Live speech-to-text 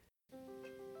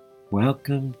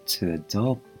Welcome to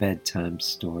Adult Bedtime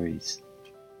Stories.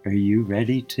 Are you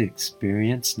ready to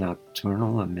experience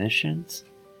nocturnal emissions?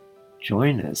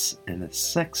 Join us in a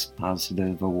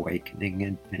sex-positive awakening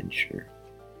adventure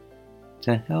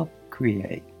to help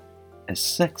create a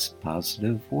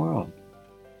sex-positive world.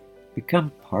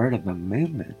 Become part of a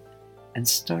movement and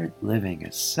start living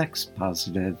a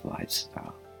sex-positive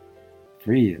lifestyle,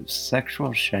 free of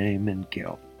sexual shame and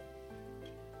guilt.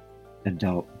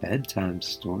 Adult Bedtime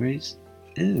Stories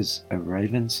is a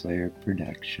Ravenslayer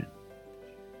production.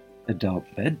 Adult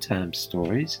Bedtime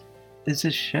Stories is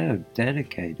a show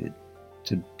dedicated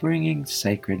to bringing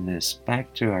sacredness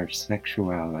back to our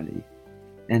sexuality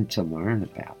and to learn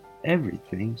about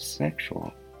everything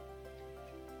sexual.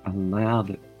 Allow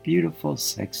the beautiful,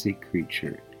 sexy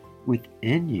creature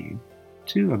within you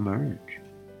to emerge.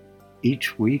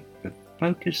 Each week, the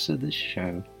focus of the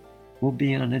show will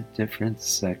be on a different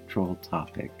sexual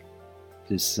topic,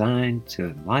 designed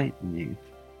to enlighten you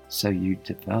so you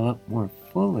develop more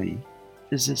fully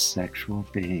as a sexual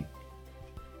being.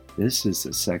 This is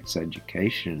a sex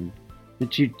education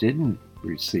that you didn't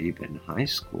receive in high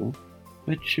school,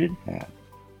 but should have.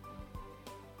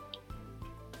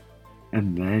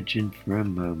 Imagine for a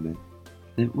moment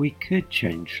that we could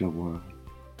change the world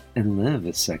and live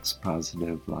a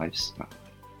sex-positive lifestyle.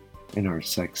 In our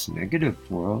sex-negative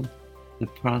world, the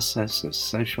process of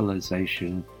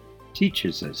socialization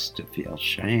teaches us to feel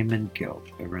shame and guilt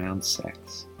around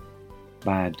sex.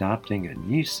 By adopting a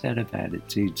new set of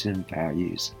attitudes and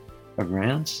values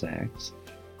around sex,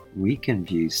 we can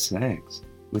view sex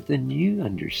with a new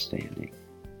understanding,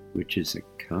 which is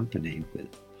accompanied with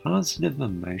positive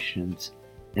emotions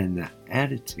and the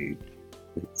attitude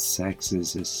that sex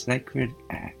is a sacred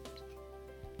act.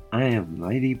 I am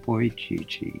Ladyboy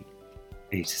Gigi,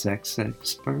 a sex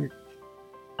expert,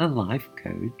 a life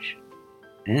coach,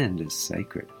 and a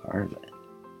sacred harlot.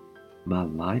 My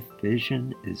life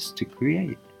vision is to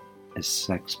create a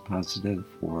sex-positive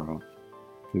world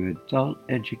through adult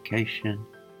education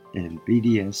and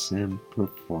BDSM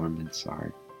performance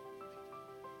art.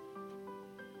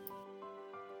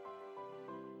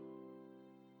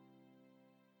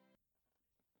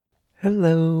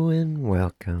 Hello and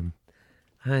welcome.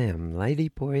 I am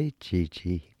Ladyboy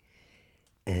Gigi,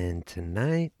 and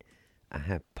tonight I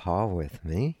have Paul with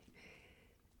me,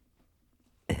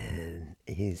 and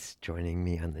he's joining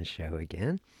me on the show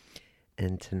again.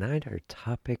 And tonight our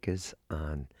topic is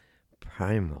on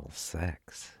primal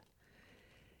sex.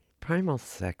 Primal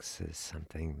sex is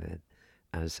something that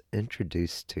I was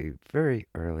introduced to very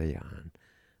early on.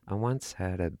 I once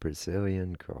had a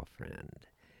Brazilian girlfriend,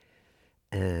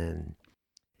 and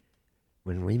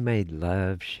when we made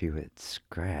love, she would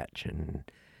scratch and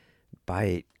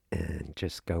bite and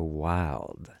just go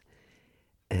wild.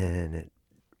 And it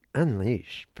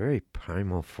unleashed very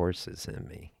primal forces in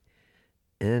me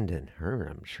and in her,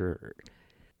 I'm sure.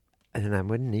 And I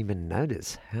wouldn't even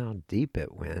notice how deep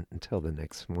it went until the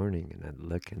next morning, and I'd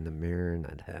look in the mirror and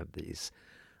I'd have these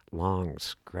long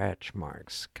scratch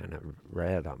marks kind of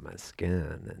red on my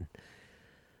skin, and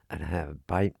I'd have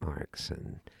bite marks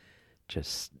and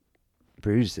just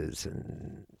bruises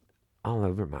and all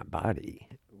over my body,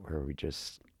 where we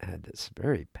just had this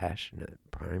very passionate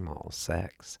primal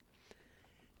sex.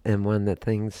 And one of the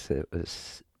things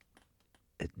it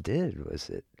did was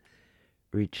it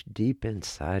reached deep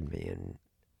inside me, and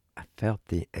I felt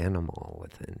the animal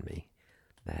within me,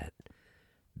 that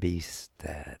beast,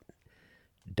 that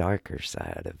darker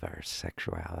side of our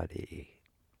sexuality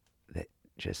that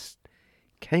just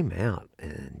came out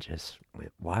and just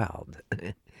went wild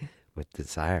with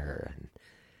desire. And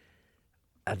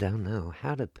I don't know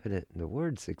how to put it into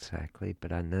words exactly,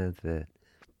 but I know that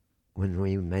when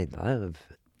we made love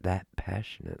that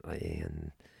passionately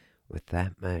and with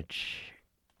that much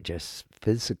just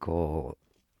physical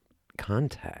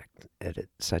contact at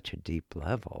such a deep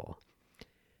level,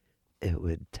 it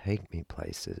would take me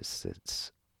places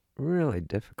that's really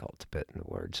difficult to put into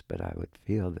words, but I would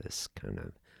feel this kind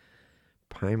of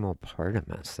primal part of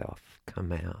myself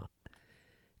come out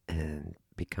and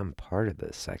become part of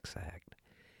the sex act.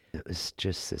 It was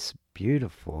just this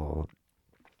beautiful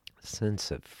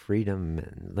sense of freedom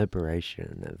and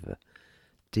liberation of a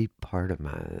deep part of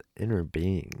my inner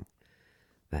being,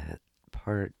 that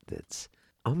part that's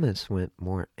almost went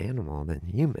more animal than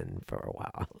human for a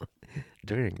while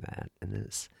during that. And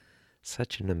it's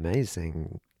such an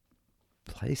amazing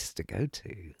place to go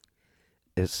to.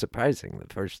 It's surprising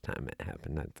the first time it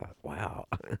happened. I thought, wow,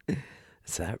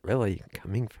 is that really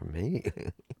coming from me?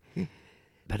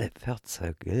 But it felt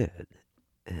so good,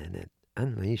 and it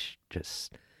unleashed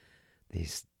just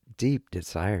these deep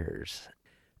desires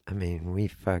I mean, we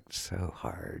fucked so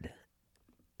hard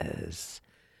as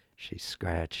she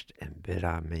scratched and bit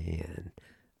on me, and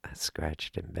I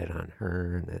scratched and bit on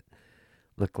her, and it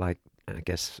looked like, I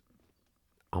guess,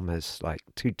 almost like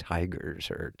two tigers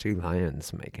or two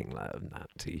lions making love, not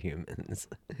two humans.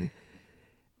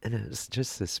 And it was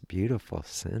just this beautiful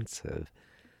sense of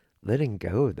letting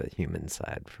go of the human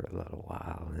side for a little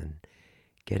while and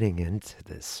getting into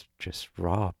this just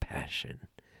raw passion.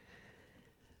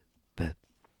 But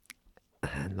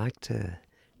I'd like to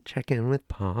check in with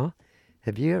Paul.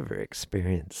 Have you ever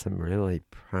experienced some really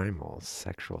primal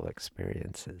sexual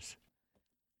experiences?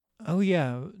 Oh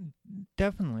yeah,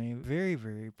 definitely. Very,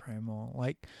 very primal.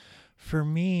 Like for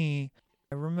me,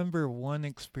 I remember one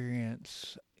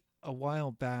experience a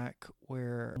while back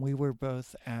where we were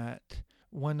both at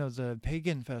one of the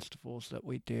pagan festivals that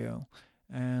we do,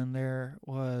 and there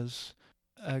was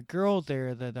a girl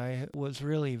there that I was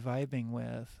really vibing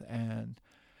with, and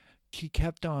she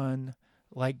kept on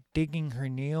like digging her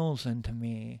nails into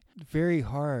me very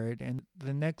hard. And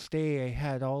the next day I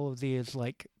had all of these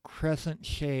like crescent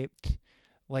shaped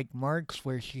like marks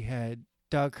where she had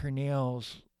dug her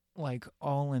nails like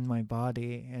all in my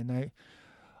body. And I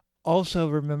also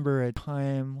remember a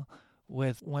time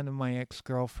with one of my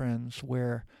ex-girlfriends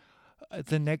where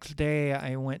the next day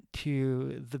I went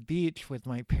to the beach with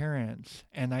my parents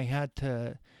and I had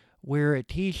to wear a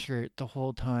t-shirt the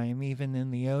whole time, even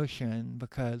in the ocean,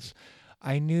 because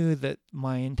I knew that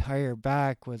my entire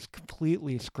back was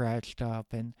completely scratched up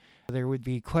and there would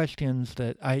be questions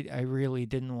that I really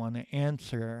didn't want to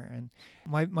answer. And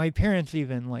my parents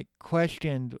even like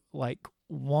questioned like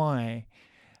why.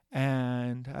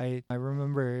 And I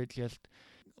remember just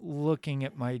looking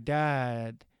at my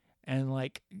dad and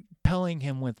like telling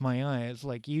him with my eyes,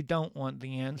 like, you don't want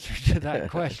the answer to that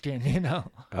question, you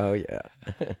know? Oh, yeah.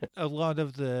 A lot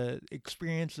of the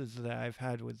experiences that I've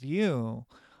had with you,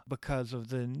 because of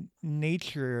the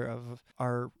nature of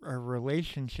our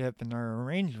relationship and our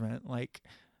arrangement, like,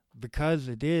 because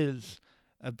it is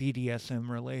a BDSM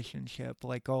relationship,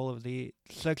 like all of the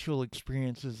sexual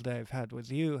experiences that I've had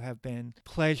with you have been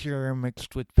pleasure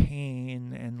mixed with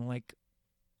pain and like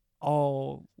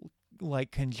all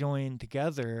like conjoined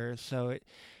together. So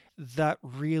that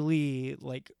really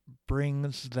like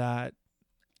brings that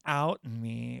out in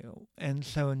me. And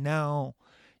so now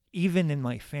even in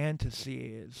my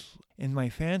fantasies when I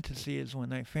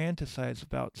fantasize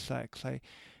about sex, I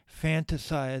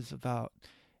fantasize about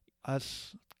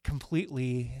us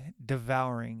completely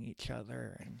devouring each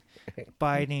other and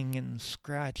biting and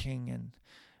scratching and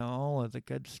all of the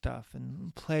good stuff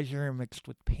and pleasure mixed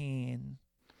with pain.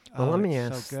 Well, Oh, let it's me so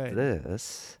ask good.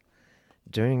 this.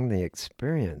 During the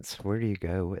experience, where do you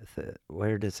go with it?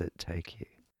 Where does it take you?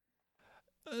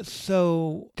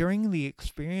 So during the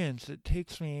experience, it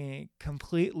takes me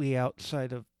completely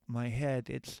outside of my head.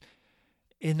 It's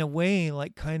in a way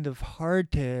like kind of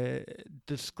hard to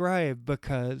describe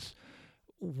because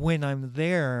when I'm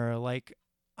there, like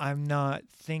I'm not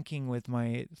thinking with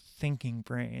my thinking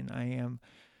brain. I am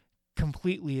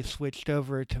completely switched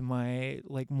over to my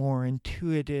like more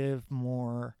intuitive,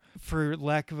 more, for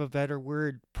lack of a better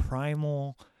word,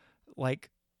 primal like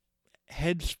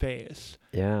headspace.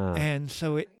 Yeah, And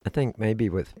so it I think maybe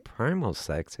with primal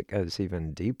sex, it goes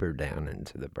even deeper down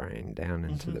into the brain, down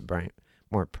into mhm. the brain,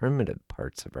 more primitive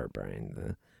parts of our brain,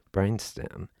 the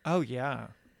brainstem, Oh yeah,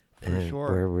 for and sure.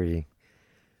 where we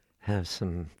have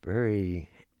some very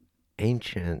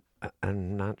ancient,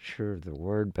 I'm not sure of the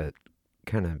word, but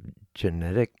kind of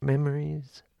genetic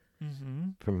memories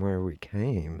Mhm. from where we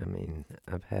came. I mean,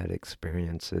 I've had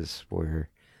experiences where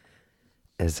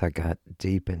as I got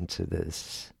deep into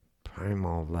this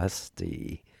primal,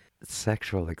 lusty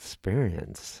sexual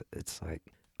experience, it's like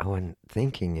I wasn't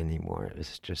thinking anymore. It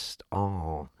was just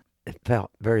all, it felt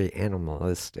very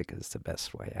animalistic, is the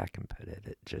best way I can put it.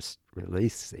 It just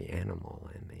released the animal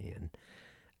in me, and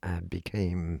I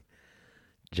became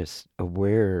just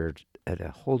aware at a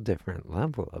whole different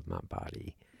level of my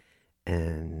body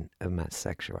and of my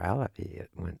sexuality. It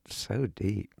went so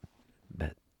deep.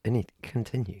 But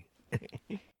continue.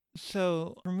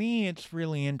 So for me, it's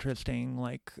really interesting.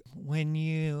 Like when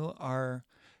you are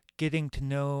getting to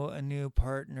know a new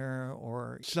partner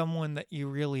or someone that you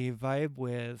really vibe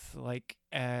with, like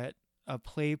at a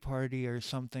play party or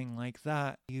something like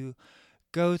that, you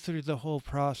go through the whole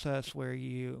process where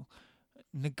you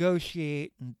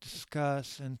negotiate and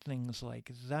discuss and things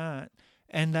like that.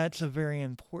 And that's a very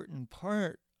important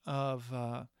part of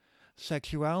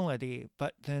sexuality.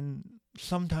 But then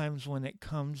sometimes when it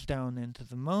comes down into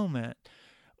the moment,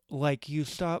 like you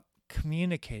stop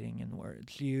communicating in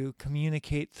words. You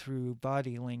communicate through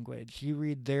body language. You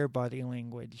read their body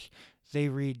language, they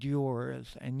read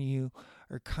yours, and you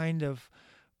are kind of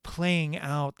playing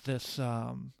out this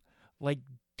like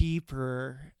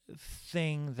deeper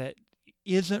thing that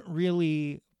isn't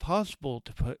really possible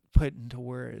to put into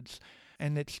words,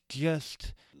 and it's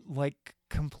just like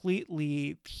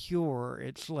completely pure.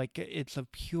 It's like it's a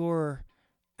pure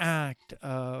act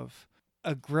of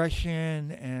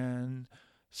aggression and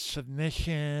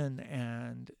submission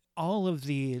and all of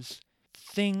these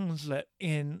things that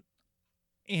in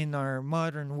our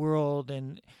modern world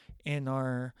and in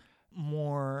our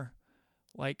more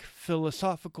like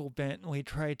philosophical bent, we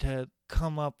try to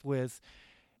come up with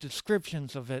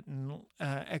descriptions of it and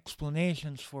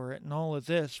explanations for it and all of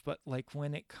this, but like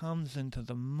when it comes into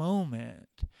the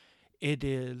moment, it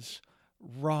is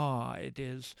raw, it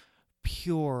is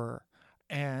pure,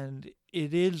 and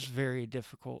it is very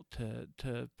difficult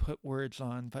to put words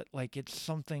on, but like it's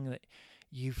something that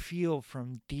you feel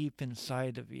from deep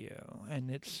inside of you, and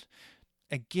it's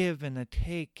a give and a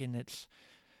take, and it's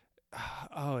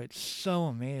oh, it's so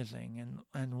amazing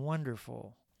and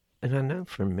wonderful. And I know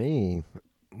for me,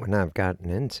 when I've gotten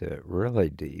into it really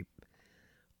deep,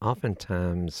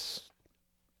 oftentimes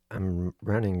I'm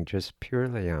running just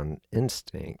purely on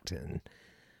instinct and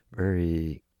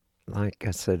very, like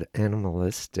I said,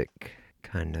 animalistic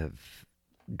kind of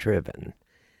driven.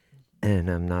 And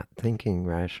I'm not thinking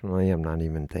rationally, I'm not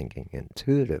even thinking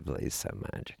intuitively so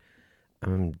much.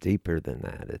 I'm deeper than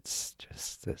that. It's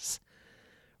just this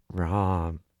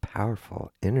raw,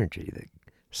 powerful energy that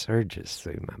surges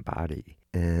through my body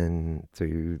and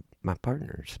through my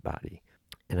partner's body.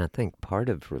 And I think part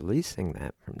of releasing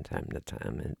that from time to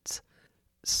time, it's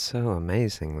so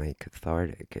amazingly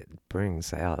cathartic. It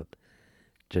brings out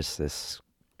just this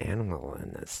animal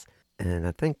in us. And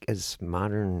I think in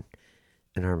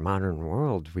our modern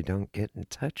world, we don't get in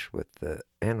touch with the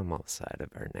animal side of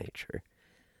our nature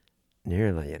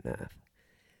nearly enough.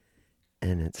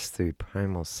 And it's through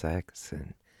primal sex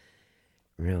and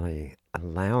really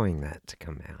allowing that to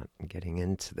come out and getting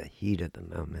into the heat of the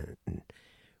moment and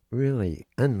really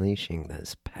unleashing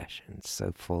those passions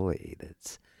so fully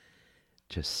that's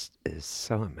just is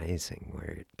so amazing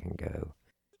where it can go.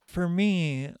 For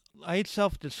me, I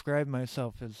self-describe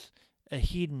myself as a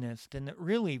hedonist, and it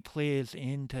really plays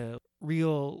into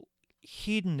real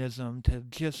hedonism to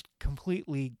just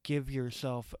completely give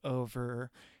yourself over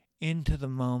into the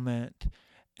moment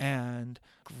and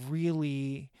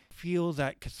really feel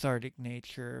that cathartic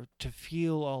nature, to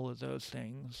feel all of those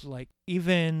things. Like,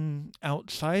 even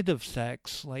outside of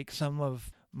sex, like some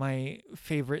of my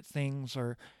favorite things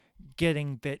are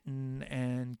getting bitten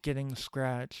and getting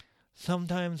scratched.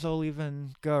 Sometimes I'll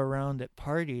even go around at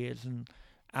parties and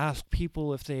ask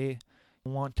people if they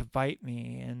want to bite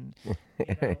me. And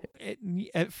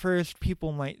at first,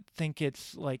 people might think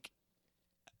it's like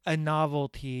a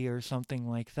novelty or something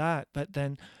like that. But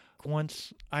then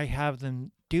once I have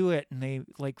them do it and they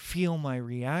like feel my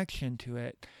reaction to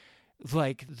it,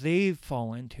 like they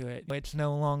fall into it. It's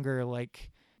no longer like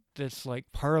this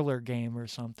like parlor game or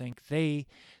something. They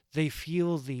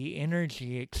feel the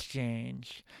energy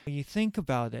exchange. You think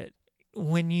about it,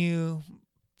 when you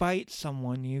bite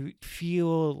someone, you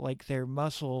feel like their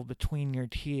muscle between your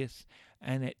teeth,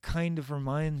 and it kind of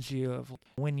reminds you of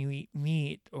when you eat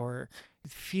meat, or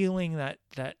feeling that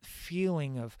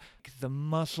feeling of the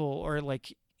muscle, or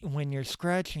like when you're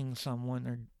scratching someone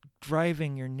or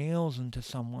driving your nails into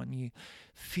someone, you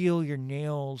feel your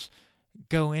nails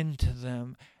go into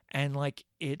them, and like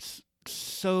it's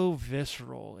so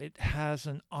visceral. It has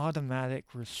an automatic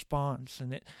response,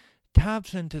 and it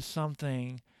taps into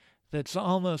something that's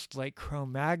almost like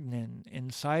Cro-Magnon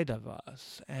inside of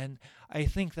us. And I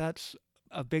think that's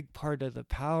a big part of the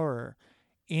power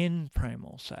in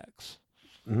primal sex.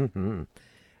 Mm-hmm.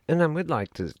 And I would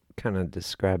like to kind of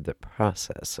describe the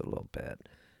process a little bit.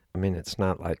 I mean, it's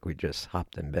not like we just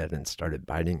hopped in bed and started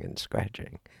biting and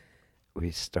scratching.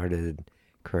 We started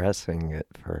caressing at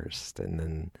first, and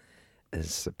then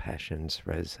as the passions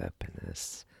rose up in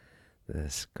us, the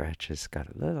scratches got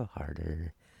a little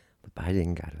harder, the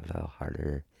biting got a little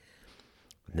harder.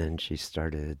 And then she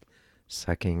started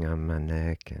sucking on my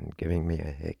neck and giving me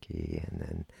a hickey, and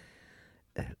then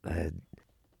it led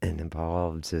and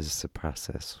evolved as the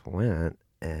process went.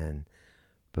 And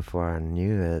before I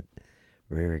knew it,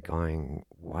 we were going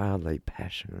wildly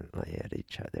passionately at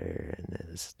each other, and it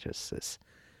was just this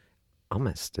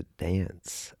almost a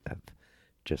dance of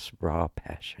just raw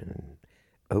passion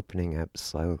opening up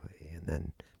slowly and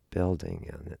then building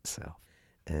on itself.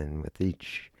 And with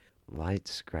each light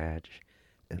scratch,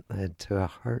 it led to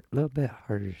a little bit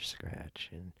harder scratch,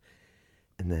 and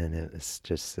And then it was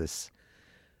just this,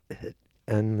 it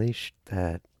unleashed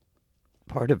that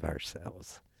part of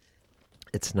ourselves.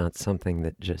 It's not something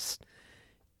that just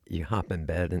you hop in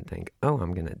bed and think, oh,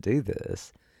 I'm going to do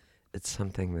this. It's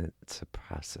something that's a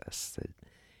process that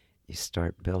you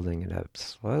start building it up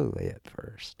slowly at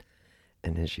first.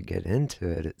 And as you get into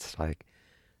it, it's like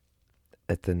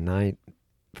at the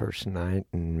first night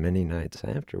and many nights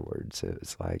afterwards, it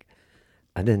was like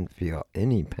I didn't feel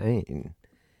any pain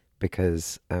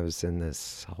because I was in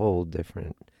this whole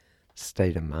different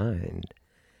state of mind.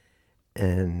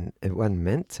 And it wasn't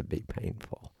meant to be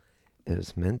painful. It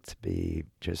was meant to be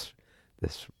just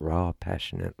this raw,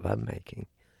 passionate lovemaking,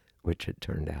 which it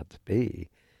turned out to be.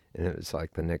 And it was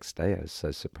like the next day I was so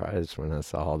surprised when I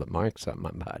saw all the marks on my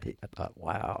body. I thought,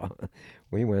 wow,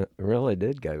 we really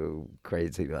did go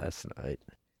crazy last night.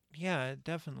 Yeah,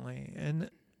 definitely.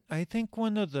 And I think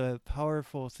one of the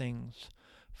powerful things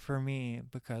for me,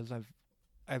 because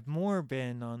I've more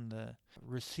been on the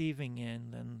receiving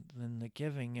end than the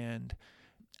giving end,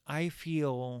 I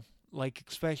feel like,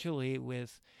 especially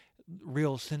with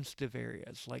real sensitive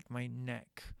areas like my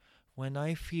neck, when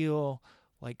I feel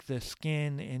like the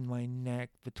skin in my neck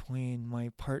between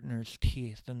my partner's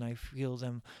teeth and I feel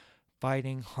them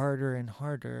biting harder and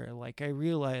harder, like I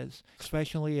realize,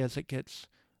 especially as it gets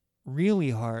really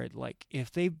hard, like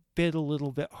if they bit a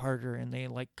little bit harder and they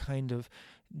like kind of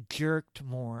jerked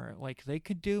more, like they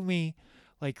could do me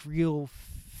like real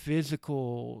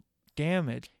physical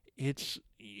damage. It's,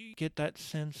 you get that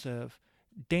sense of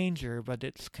danger, but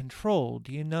it's controlled.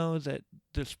 You know that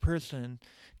this person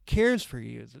cares for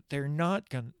you, that they're not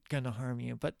gonna harm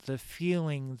you, but the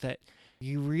feeling that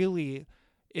you really,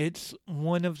 it's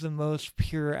one of the most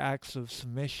pure acts of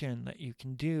submission that you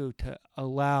can do, to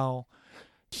allow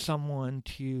someone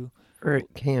to, Or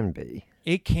it can be.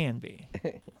 it can be.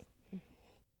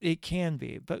 It can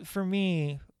be. But for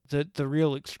me, the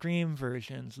real extreme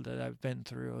versions that I've been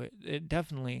through, it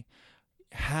definitely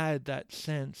had that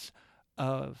sense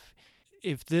of,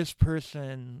 if this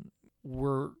person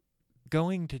were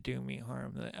going to do me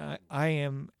harm, that I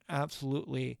am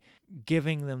absolutely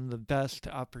giving them the best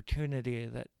opportunity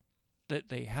that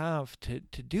they have to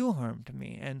do harm to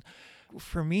me. And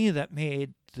for me, that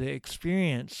made the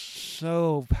experience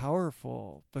so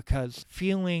powerful, because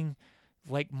feeling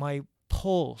like my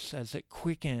pulse as it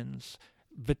quickens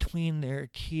between their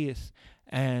teeth,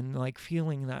 and like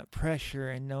feeling that pressure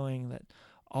and knowing that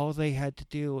all they had to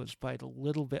do was bite a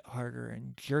little bit harder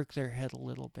and jerk their head a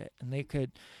little bit, and they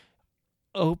could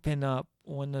open up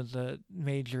one of the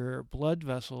major blood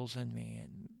vessels in me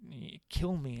and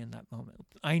kill me in that moment.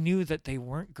 I knew that they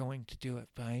weren't going to do it,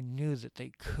 but I knew that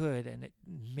they could, and it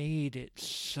made it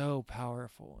so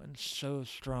powerful and so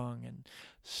strong and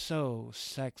so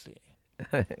sexy.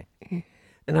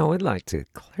 And I would like to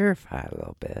clarify a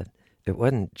little bit. It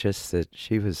wasn't just that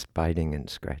she was biting and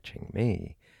scratching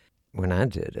me. When I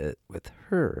did it with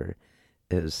her,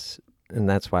 and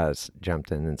that's why I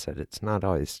jumped in and said it's not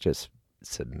always just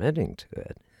submitting to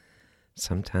it.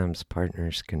 Sometimes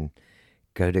partners can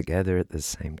go together at the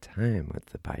same time with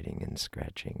the biting and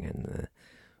scratching and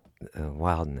the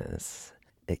wildness.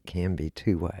 It can be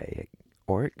two-way,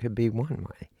 or it could be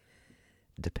one-way.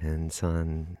 Depends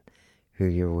on who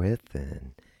you're with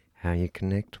and how you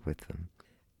connect with them.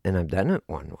 And I've done it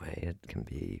one way. It can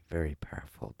be very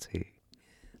powerful too.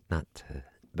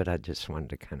 But I just wanted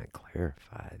to kind of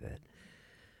clarify that,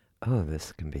 oh,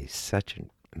 this can be such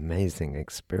an amazing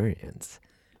experience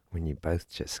when you both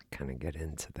just kind of get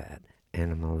into that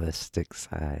animalistic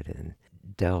side and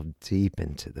delve deep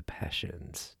into the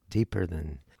passions, deeper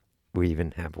than we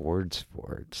even have words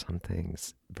for it. Some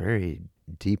things very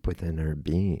deep within our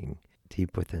being,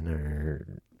 deep within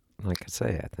our, like I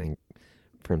say, I think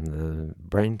from the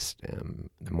brainstem,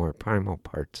 the more primal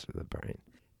parts of the brain.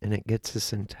 And it gets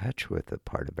us in touch with a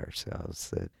part of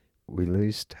ourselves that we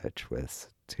lose touch with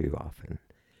too often.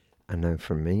 I know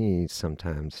for me,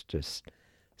 sometimes just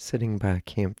sitting by a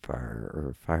campfire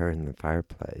or fire in the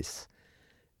fireplace,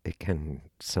 it can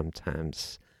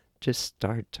sometimes just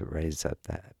start to raise up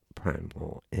that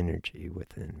primal energy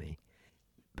within me.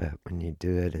 But when you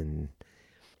do it in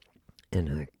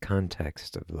a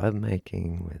context of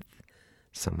lovemaking with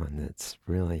someone that's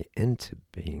really into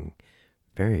being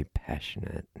very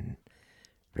passionate and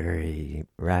very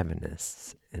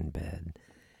ravenous in bed,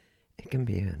 it can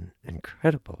be an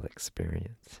incredible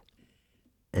experience.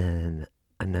 And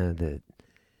I know that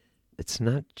it's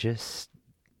not just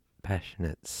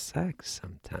passionate sex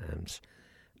sometimes.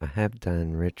 I have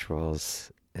done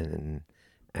rituals in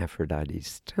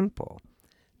Aphrodite's temple.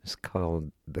 It's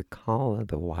called the Call of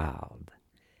the Wild.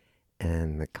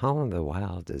 And the Call of the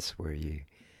Wild is where you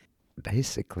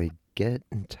basically get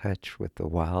in touch with the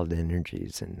wild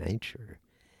energies in nature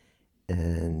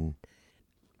and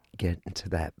get into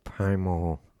that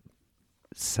primal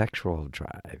sexual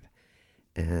drive.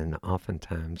 And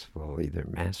oftentimes we'll either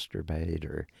masturbate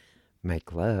or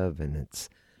make love, and it's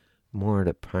more at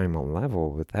a primal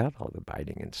level without all the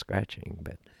biting and scratching,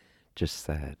 but just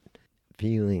that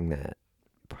feeling that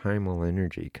primal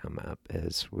energy come up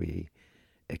as we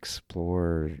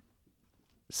explore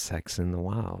sex in the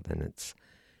wild. And it's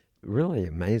really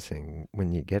amazing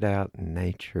when you get out in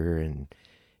nature and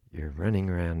you're running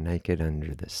around naked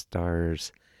under the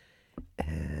stars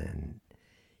and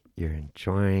you're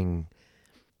enjoying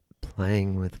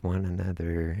playing with one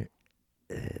another.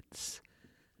 It's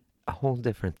a whole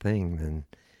different thing than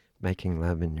making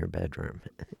love in your bedroom.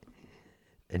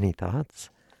 Any thoughts?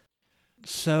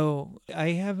 So I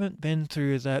haven't been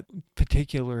through that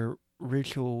particular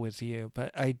ritual with you,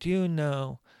 but I do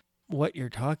know what you're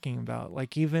talking about.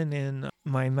 Like even in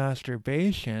my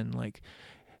masturbation, like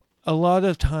a lot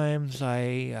of times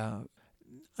I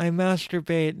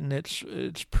masturbate and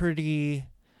it's pretty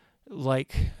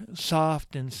like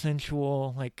soft and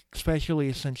sensual, like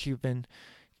especially since you've been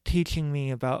teaching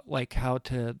me about like how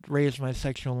to raise my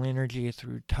sexual energy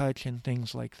through touch and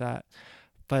things like that.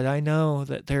 But I know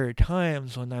that there are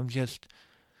times when I'm just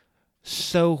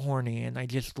so horny and I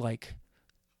just like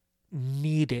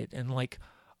need it, and like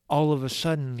all of a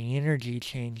sudden the energy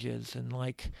changes and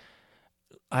like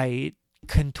I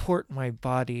contort my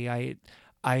body.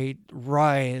 I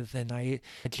writhe and I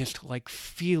just like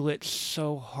feel it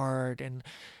so hard, and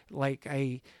like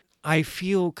I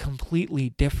feel completely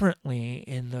differently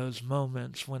in those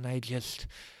moments when I just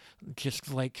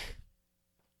like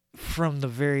from the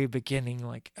very beginning,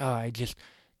 like, oh, I just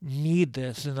need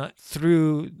this. And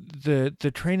through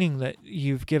the training that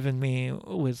you've given me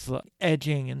with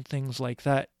edging and things like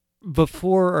that,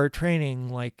 before our training,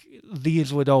 like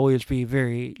these would always be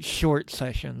very short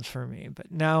sessions for me.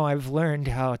 But now I've learned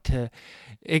how to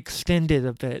extend it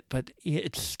a bit, but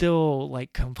it's still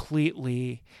like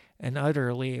completely and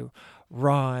utterly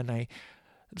raw. And I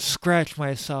scratch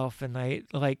myself and I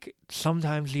like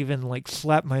sometimes even like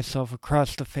slap myself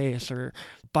across the face or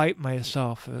bite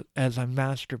myself as I'm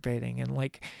masturbating. And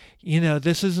like,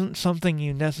 this isn't something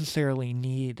you necessarily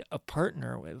need a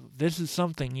partner with. This is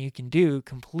something you can do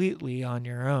completely on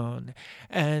your own,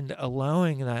 and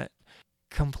allowing that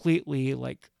completely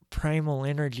like primal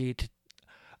energy to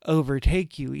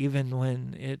overtake you even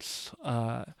when it's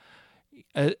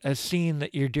a scene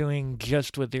that you're doing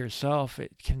just with yourself.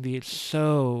 It can be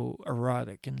so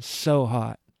erotic and so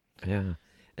hot. Yeah.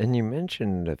 And you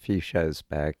mentioned a few shows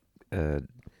back a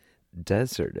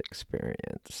desert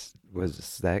experience.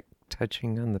 Was that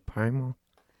touching on the primal?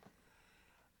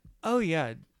 Oh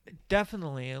yeah,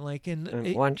 definitely. Like Why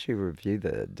don't you review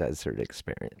the desert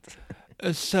experience?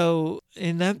 so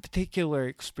in that particular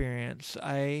experience,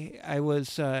 I was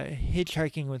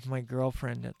hitchhiking with my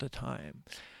girlfriend at the time,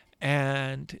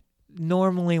 and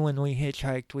normally when we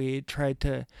hitchhiked, we tried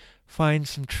to find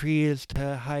some trees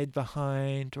to hide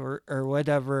behind or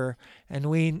whatever, and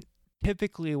we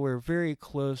typically were very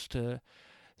close to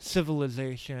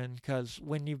civilization, because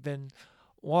when you've been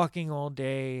walking all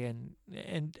day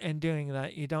and doing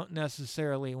that, you don't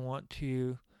necessarily want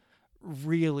to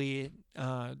really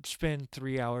spend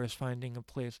 3 hours finding a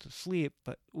place to sleep.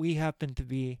 But we happened to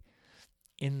be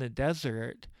in the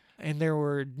desert, and there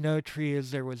were no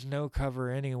trees, there was no cover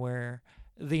anywhere.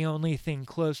 The only thing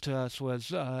close to us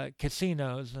was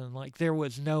casinos, and like there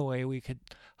was no way we could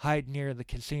hide near the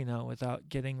casino without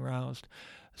getting roused.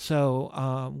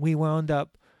 So we wound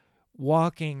up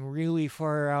walking really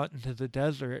far out into the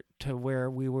desert to where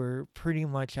we were pretty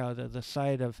much out of the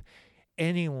sight of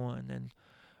anyone. And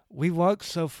we walked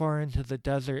so far into the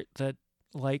desert that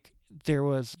like there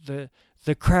was the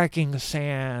cracking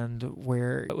sand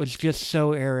where it was just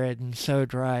so arid and so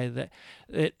dry that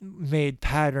it made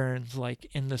patterns like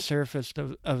in the surface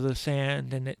of the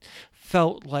sand, and it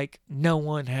felt like no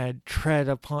one had tread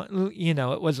upon.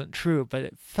 It wasn't true, but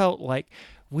it felt like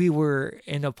we were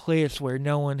in a place where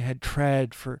no one had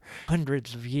tread for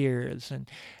hundreds of years. And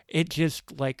it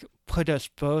just like put us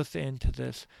both into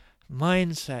this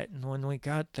mindset. And when we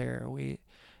got there, we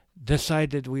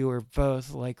decided we were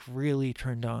both like really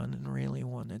turned on and really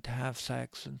wanted to have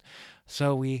sex. And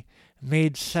so we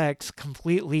made sex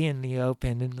completely in the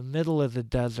open in the middle of the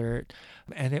desert,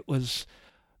 and it was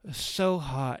so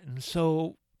hot and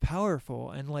so powerful.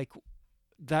 And like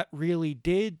that really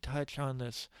did touch on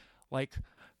this like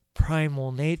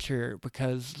primal nature,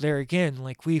 because there again,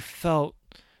 like we felt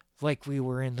like we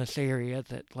were in this area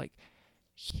that like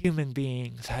human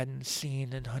beings hadn't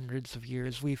seen in hundreds of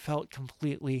years. We felt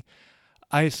completely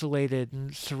isolated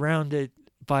and surrounded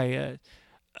by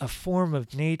a form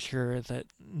of nature that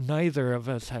neither of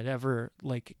us had ever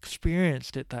like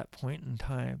experienced at that point in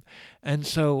time. And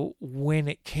so when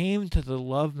it came to the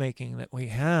lovemaking that we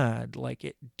had, like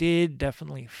it did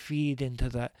definitely feed into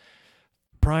that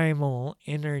primal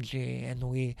energy, and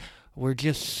we were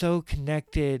just so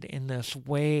connected in this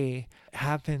way. It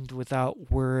happened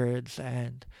without words,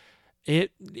 and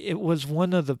it was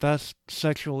one of the best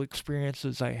sexual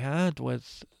experiences I had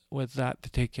with that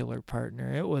particular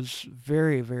partner. It was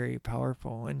very, very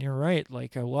powerful. And you're right,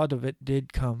 like a lot of it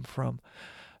did come from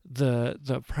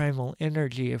the primal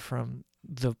energy from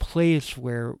the place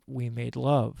where we made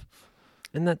love.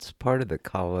 And that's part of the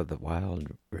Call of the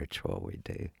Wild ritual we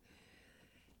do,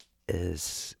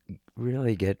 is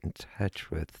really get in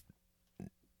touch with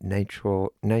nature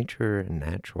and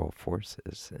natural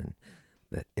forces and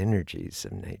the energies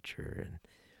of nature. And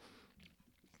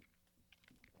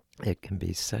it can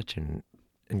be such an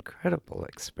incredible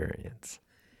experience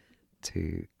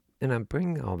to, and I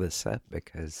bring all this up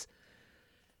because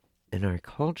in our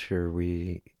culture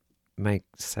we make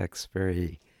sex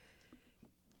very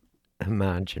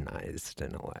homogenized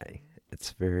in a way.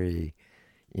 It's very,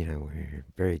 we're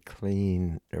very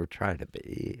clean, or try to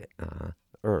be,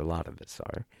 or a lot of us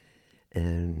are.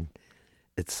 And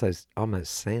it's so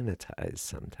almost sanitized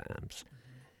sometimes.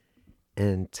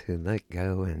 And to let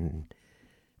go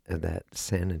of that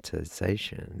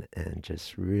sanitization and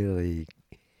just really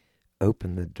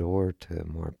open the door to a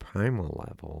more primal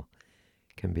level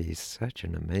can be such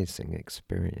an amazing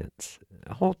experience.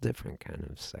 A whole different kind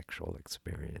of sexual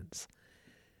experience.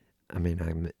 I mean,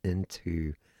 I'm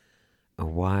into a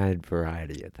wide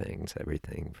variety of things,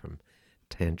 everything from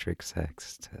tantric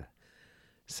sex to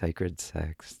sacred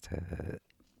sex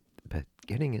but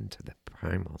getting into the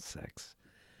primal sex,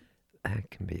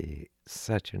 that can be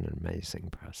such an amazing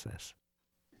process.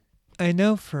 I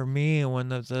know for me,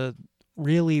 one of the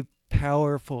really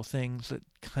powerful things that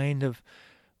kind of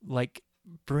like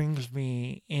brings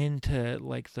me into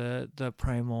like the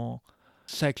primal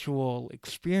sexual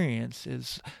experience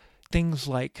is things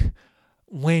like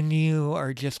when you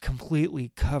are just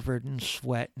completely covered in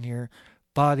sweat and your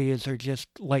bodies are just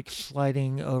like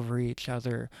sliding over each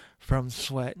other from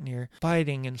sweat, and you're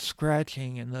biting and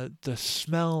scratching, and the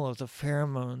smell of the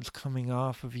pheromones coming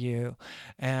off of you,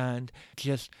 and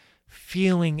just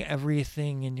feeling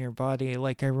everything in your body.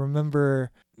 Like I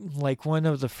remember like one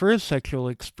of the first sexual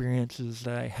experiences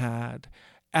that I had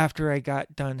after I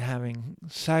got done having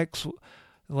sex,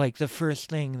 like the first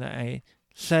thing that I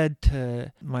said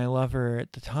to my lover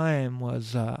at the time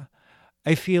was,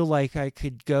 I feel like I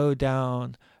could go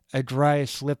down a dry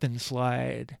slip and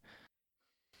slide.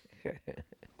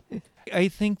 I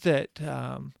think that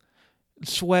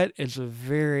sweat is a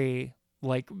very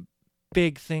like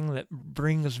big thing that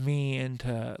brings me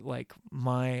into like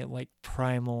my like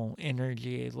primal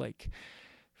energy, like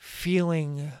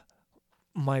feeling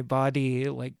my body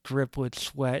like drip with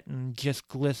sweat and just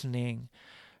glistening.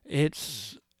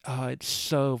 It's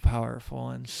so powerful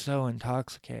and so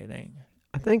intoxicating.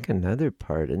 I think another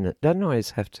part, and it doesn't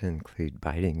always have to include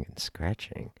biting and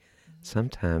scratching,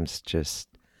 sometimes just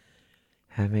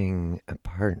having a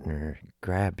partner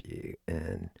grab you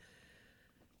and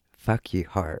fuck you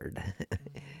hard,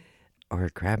 or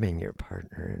grabbing your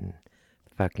partner and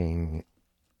fucking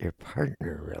your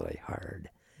partner really hard,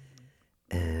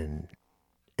 and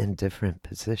in different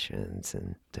positions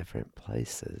in different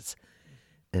places,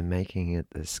 and making it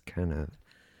this kind of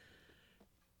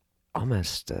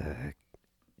almost a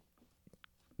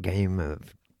game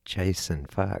of chase and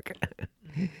fuck.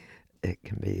 It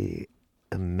can be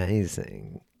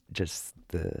amazing, just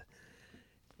the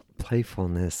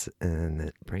playfulness, and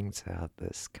it brings out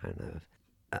this kind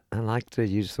of, I like to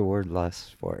use the word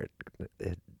lust for it.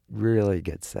 It really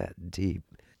gets that deep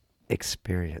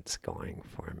experience going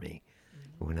for me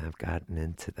when I've gotten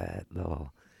into that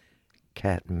little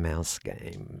cat and mouse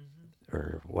game,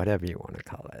 or whatever you want to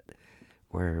call it,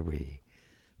 where we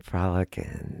frolic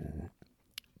and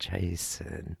chase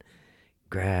and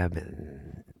grab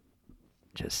and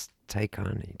just take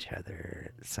on each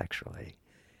other sexually,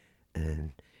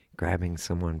 and grabbing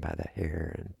someone by the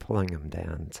hair and pulling them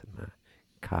down to my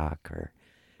cock, or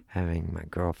having my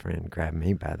girlfriend grab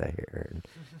me by the hair and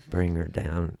bring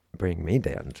me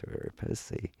down to her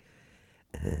pussy,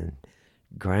 and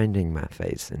grinding my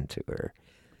face into her.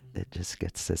 It just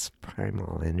gets this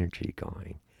primal energy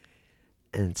going.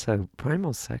 And so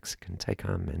primal sex can take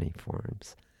on many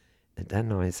forms. It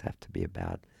doesn't always have to be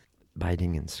about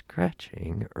biting and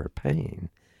scratching or pain.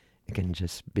 it can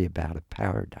just be about a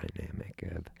power dynamic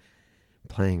of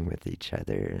playing with each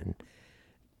other and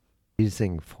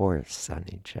using force on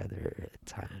each other at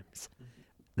times.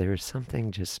 There's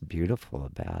something just beautiful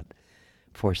about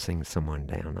forcing someone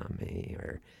down on me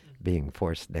or being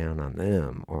forced down on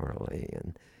them orally.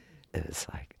 And it was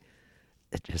like,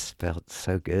 it just felt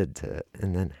so good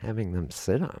and then having them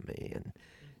sit on me and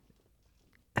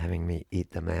having me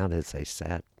eat them out as they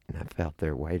sat, and I felt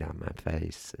their weight on my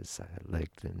face as I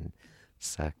licked and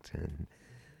sucked and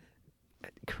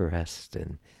caressed,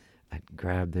 and I'd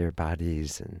grab their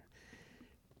bodies and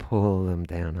pull them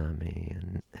down on me,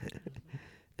 and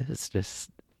it's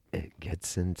just, it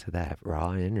gets into that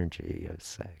raw energy of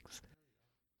sex.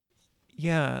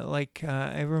 Yeah, like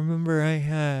I remember I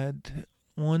had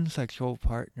one sexual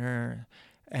partner,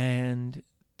 and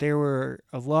there were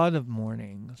a lot of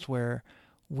mornings where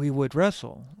we would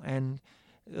wrestle, and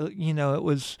it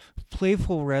was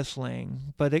playful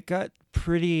wrestling, but it got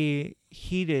pretty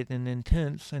heated and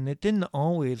intense, and it didn't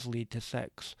always lead to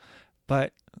sex.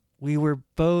 But we were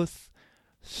both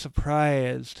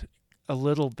surprised a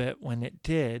little bit when it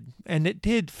did, and it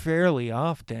did fairly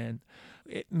often.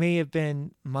 It may have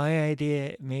been my idea,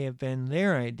 it may have been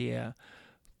their idea,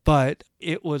 but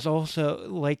it was also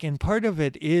like, and part of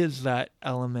it is that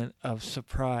element of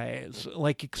surprise,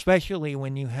 like especially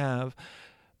when you have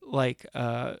like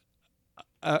a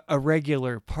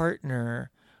regular partner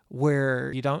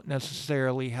where you don't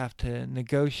necessarily have to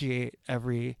negotiate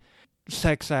every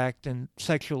sex act and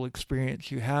sexual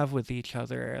experience you have with each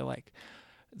other. Like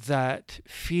that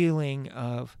feeling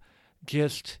of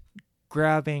just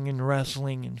grabbing and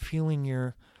wrestling and feeling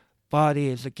your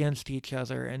bodies against each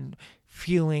other and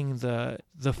feeling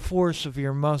the force of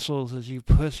your muscles as you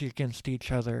push against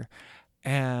each other,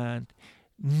 and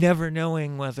never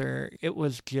knowing whether it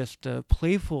was just a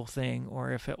playful thing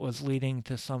or if it was leading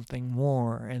to something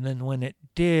more. And then when it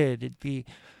did, it'd be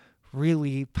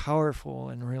really powerful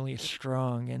and really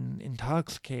strong and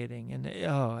intoxicating. And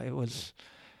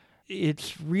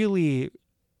it's really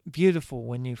beautiful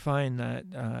when you find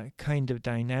that kind of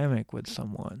dynamic with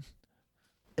someone.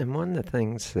 And one of the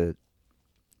things that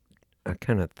I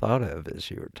kind of thought of as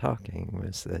you were talking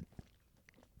was that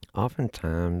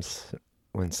oftentimes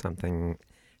when something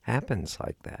happens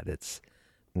like that, it's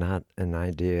not an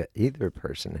idea either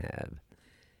person had.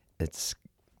 It's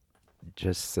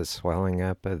just the swelling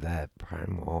up of that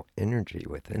primal energy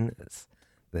within us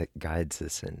that guides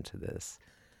us into this.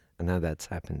 I know that's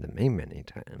happened to me many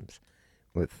times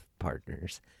with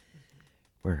partners,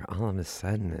 where all of a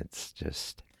sudden it's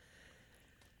just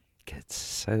gets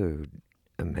so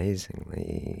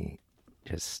amazingly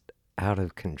just out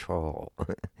of control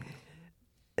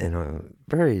in a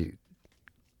very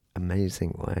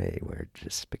amazing way, where it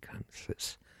just becomes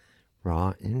this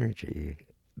raw energy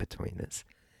between us.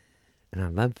 And I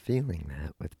love feeling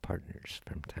that with partners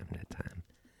from time to time.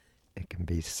 It can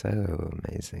be so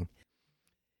amazing.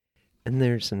 And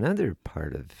there's another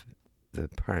part of the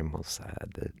primal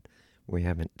side that we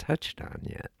haven't touched on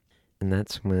yet. And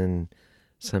that's when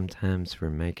sometimes we're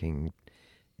making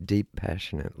deep,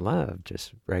 passionate love,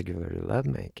 just regular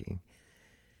lovemaking.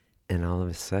 And all of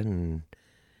a sudden,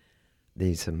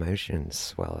 these emotions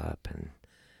swell up. And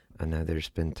I know there's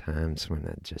been times when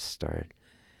I just start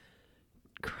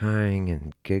crying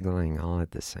and giggling all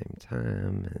at the same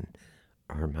time,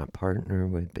 or my partner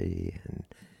would be. And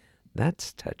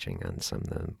that's touching on some of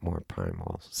the more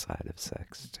primal side of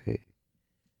sex, too.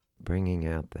 Bringing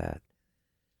out that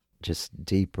just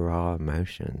deep, raw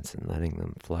emotions and letting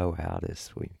them flow out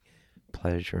as we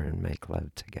pleasure and make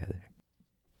love together.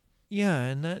 Yeah,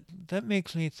 and that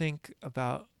makes me think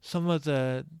about some of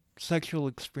the sexual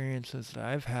experiences that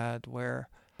I've had where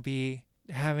I'll be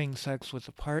having sex with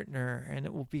a partner and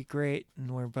it will be great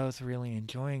and we're both really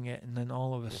enjoying it, and then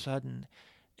all of a sudden,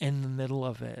 in the middle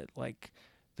of it, like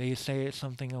they say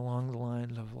something along the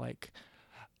lines of like,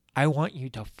 I want you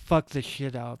to fuck the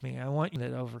shit out of me. I want you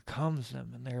that overcomes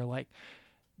them. And they're like,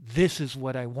 this is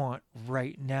what I want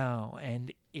right now.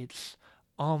 And it's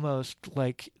almost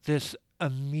like this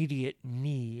immediate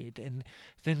need. And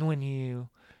then when you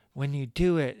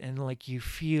do it and like you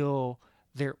feel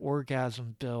their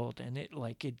orgasm build, and it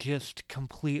just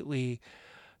completely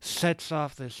sets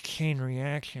off this chain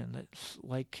reaction that's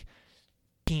like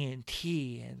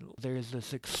TNT, and there's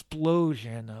this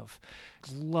explosion of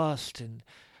lust and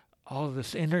all of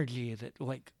this energy that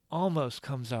like almost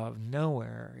comes out of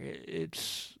nowhere.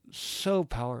 It's so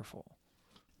powerful.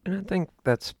 And I think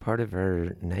that's part of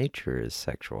our nature as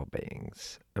sexual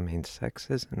beings. I mean, sex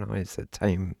isn't always a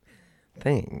tame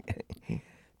thing.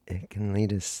 It can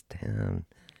lead us down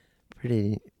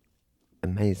pretty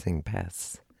amazing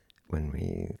paths when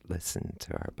we listen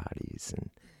to our bodies and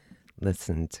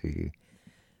listen to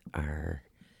our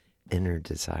inner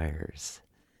desires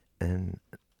and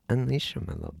unleash them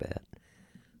a little bit.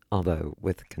 Although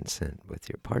with consent with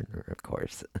your partner, of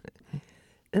course.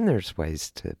 And there's ways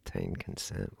to obtain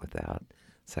consent without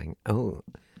saying, oh,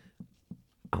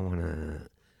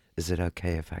 is it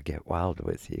okay if I get wild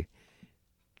with you?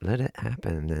 Let it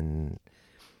happen and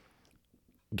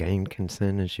gain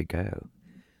consent as you go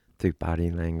through body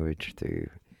language, through,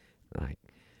 like,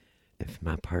 if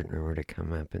my partner were to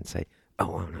come up and say,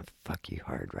 oh, I want to fuck you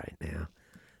hard right now,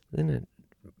 then it,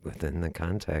 within the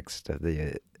context of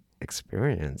the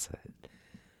experience, I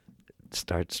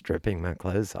start stripping my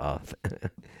clothes off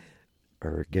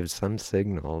or give some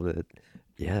signal that,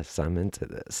 yes, I'm into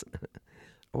this.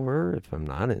 Or if I'm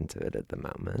not into it at the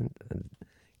moment, I'd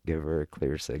give her a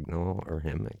clear signal or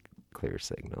him a clear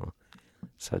signal.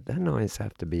 So it doesn't always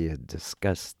have to be a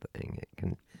discuss thing.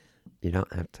 You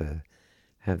don't have to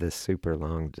have this super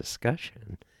long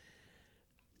discussion.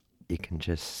 You can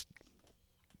just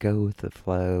go with the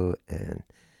flow and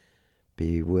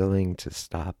be willing to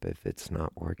stop if it's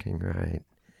not working right.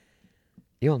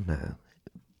 You'll know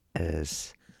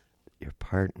as your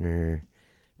partner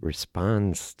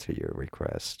responds to your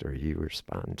request or you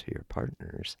respond to your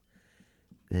partner's,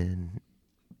 then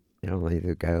it'll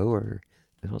either go or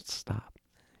it'll stop.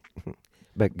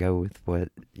 But go with what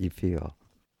you feel.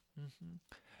 Hmm.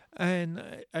 And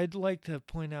I'd like to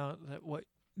point out that what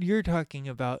you're talking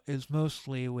about is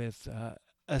mostly with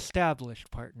established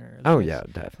partners. Oh, yeah,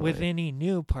 definitely. With any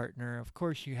new partner, of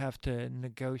course, you have to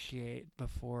negotiate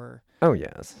before Oh,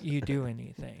 yes. you do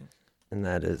anything. And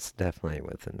that is definitely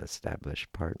with an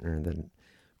established partner that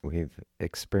we've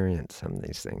experienced some of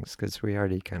these things because we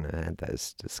already kind of had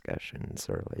those discussions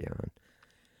early on.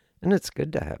 And it's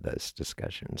good to have those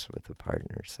discussions with a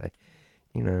partner. Say,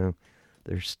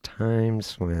 there's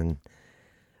times when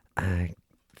I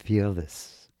feel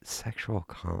this sexual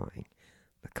calling,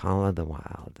 the call of the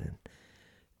wild, and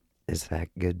is that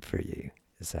good for you?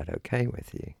 Is that okay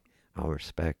with you? I'll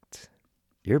respect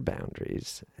your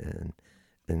boundaries and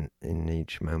in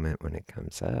each moment when it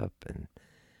comes up,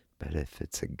 but if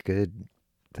it's a good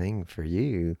thing for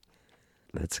you,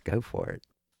 let's go for it.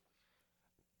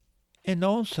 And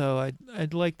also,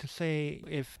 I'd like to say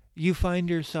if you find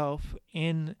yourself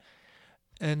in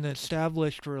an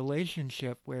established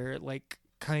relationship where, like,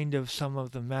 kind of some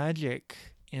of the magic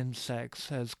in sex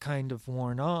has kind of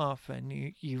worn off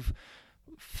and you've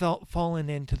fallen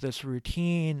into this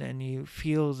routine and you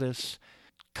feel this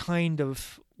kind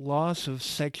of loss of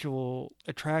sexual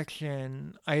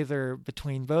attraction either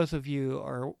between both of you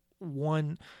or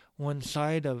one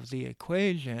side of the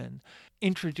equation,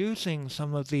 introducing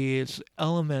some of these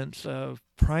elements of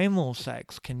primal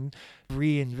sex can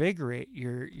reinvigorate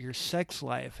your sex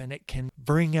life, and it can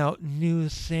bring out new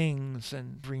things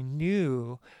and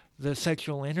renew the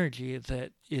sexual energy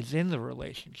that is in the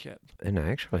relationship. And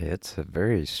actually, it's a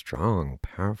very strong,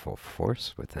 powerful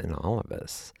force within all of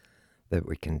us that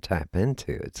we can tap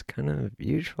into. It's kind of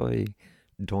usually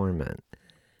dormant,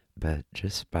 but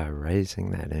just by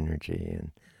raising that energy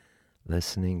and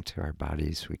listening to our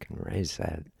bodies, we can raise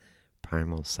that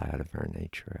primal side of our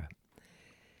nature up.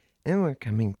 And we're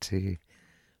coming to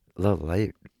a little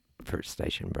late for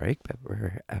station break, but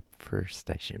we're up for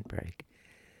station break.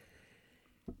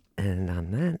 And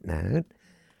on that note,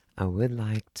 I would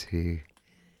like to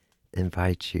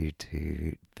invite you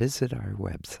to visit our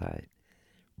website,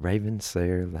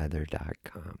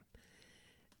 ravenslayerleather.com,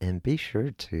 and be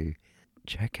sure to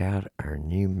check out our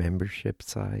new membership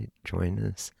site. Join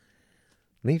us.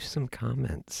 Leave some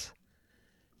comments.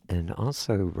 And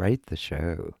also rate the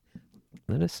show.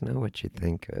 Let us know what you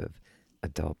think of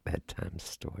adult bedtime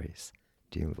stories.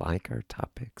 Do you like our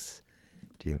topics?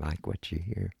 Do you like what you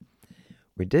hear?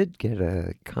 We did get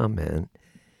a comment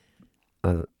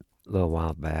a little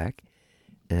while back,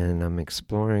 and I'm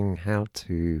exploring how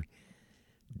to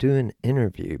do an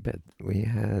interview, but we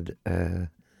had a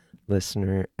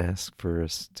listener ask for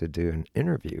us to do an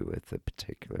interview with a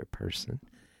particular person,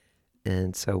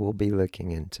 and so we'll be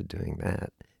looking into doing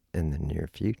that in the near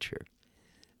future.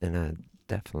 And I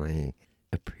definitely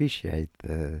appreciate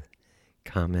the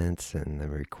comments and the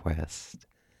request.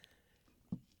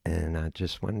 And I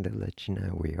just wanted to let you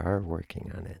know we are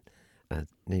working on it. I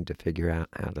need to figure out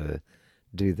how to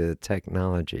do the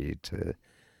technology to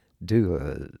do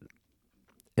a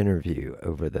interview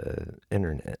over the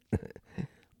internet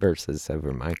versus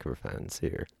over microphones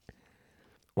here.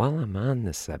 While I'm on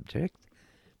the subject,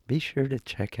 be sure to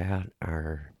check out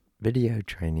our video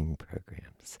training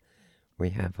programs.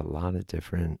 We have a lot of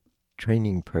different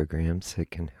training programs that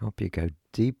can help you go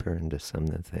deeper into some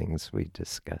of the things we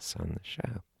discuss on the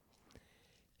show.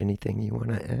 Anything you want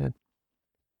to add?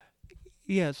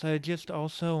 Yes, I just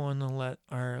also want to let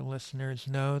our listeners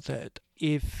know that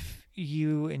if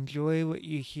you enjoy what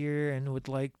you hear and would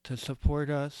like to support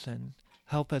us and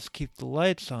help us keep the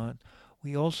lights on,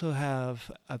 we also have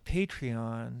a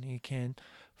Patreon. You can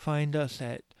find us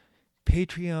at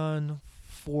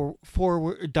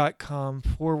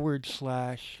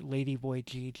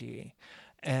patreon.com/ladyboygg.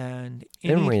 And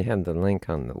And we have the link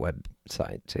on the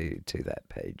website to that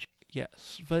page.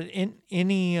 yes, but in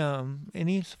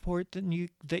any support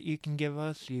that you can give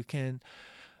us, you can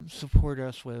support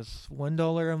us with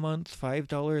 $1 a month,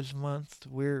 $5 a month.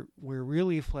 We're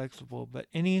really flexible, but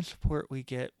any support we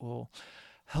get will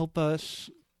help us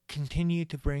continue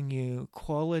to bring you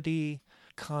quality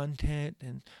content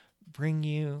and bring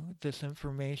you this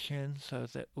information so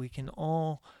that we can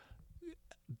all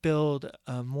build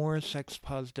a more sex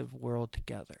positive world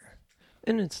together.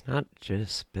 And it's not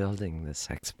just building the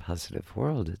sex positive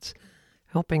world, it's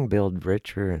helping build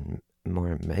richer and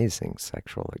more amazing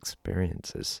sexual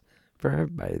experiences for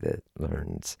everybody that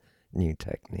learns new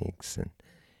techniques and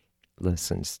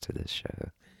listens to the show.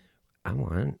 I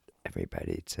want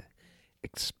everybody to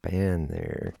expand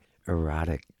their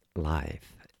erotic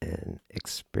life and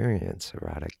experience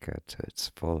erotica to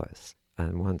its fullest. I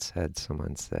once had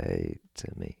someone say to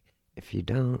me, if you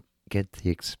don't get the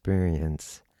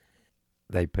experience,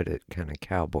 they put it kind of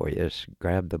cowboyish,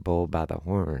 grab the bull by the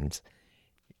horns,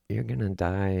 you're going to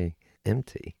die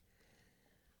empty.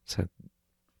 So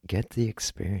get the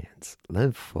experience,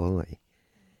 live fully,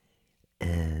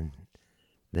 and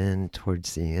then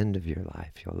towards the end of your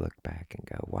life, you'll look back and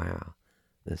go, wow,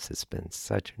 this has been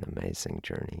such an amazing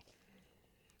journey.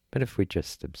 But if we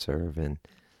just observe and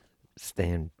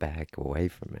stand back away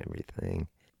from everything,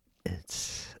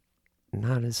 it's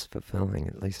not as fulfilling,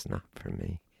 at least not for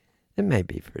me. It may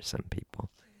be for some people.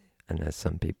 I know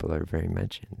some people are very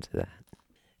much into that.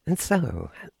 And so,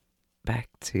 back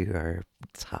to our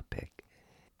topic.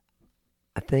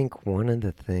 I think one of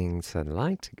the things I'd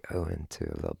like to go into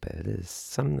a little bit is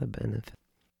some of the benefits.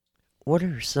 What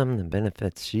are some of the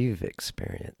benefits you've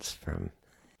experienced from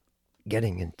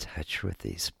getting in touch with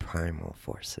these primal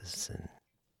forces? And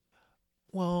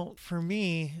well, for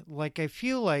me, I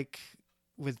feel like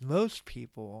with most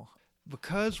people,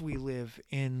 because we live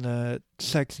in the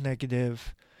sex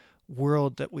negative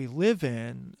world that we live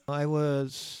in, I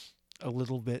was a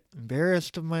little bit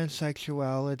embarrassed of my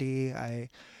sexuality. I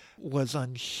was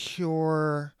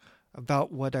unsure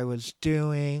about what I was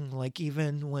doing.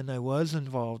 Even when I was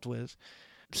involved with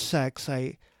sex,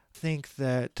 I think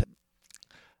that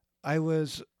I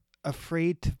was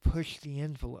afraid to push the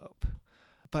envelope.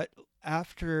 But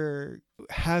after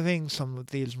having some of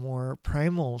these more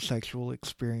primal sexual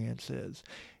experiences,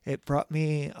 it brought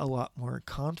me a lot more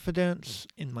confidence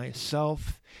in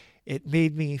myself. It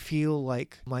made me feel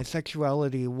like my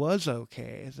sexuality was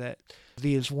okay, that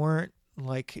these weren't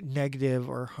negative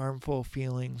or harmful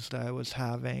feelings that I was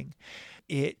having.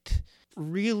 It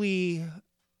really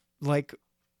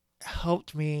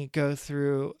helped me go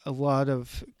through a lot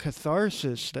of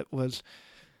catharsis that was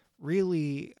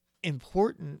really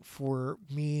important for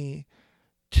me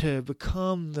to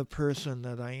become the person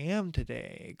that I am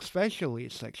today, especially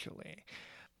sexually.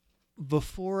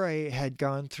 Before I had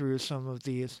gone through some of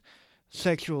these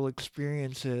sexual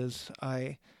experiences,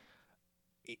 I,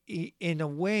 in a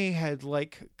way, had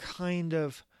kind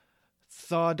of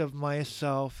thought of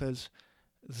myself as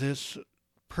this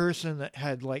person that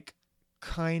had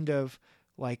kind of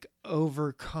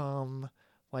overcome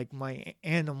my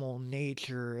animal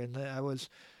nature, and that I was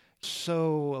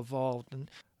so evolved and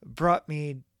brought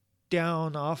me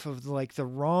down off of the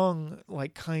wrong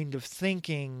kind of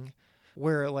thinking,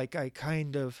 where I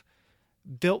kind of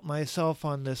built myself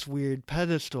on this weird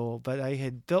pedestal, but I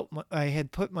had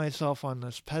put myself on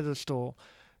this pedestal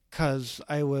because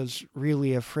I was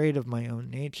really afraid of my own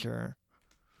nature.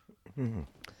 Hmm.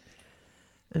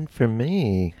 And for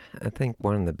me, I think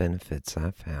one of the benefits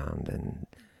I found in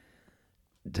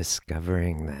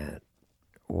discovering that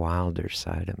wilder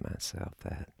side of myself,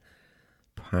 that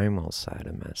primal side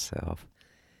of myself,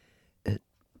 it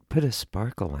put a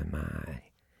sparkle in my eye.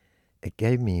 It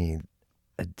gave me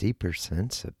a deeper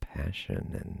sense of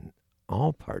passion in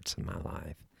all parts of my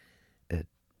life. It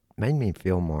made me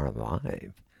feel more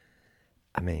alive.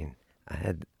 I mean, I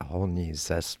had a whole new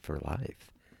zest for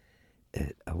life.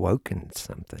 It awoken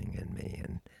something in me,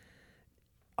 and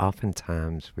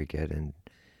oftentimes we get in,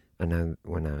 I know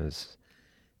when I was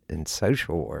in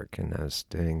social work and I was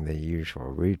doing the usual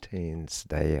routines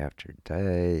day after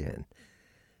day, and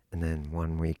And then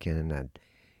one weekend I'd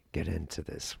get into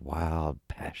this wild,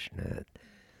 passionate,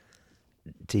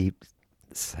 deep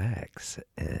sex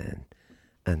and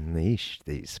unleash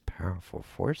these powerful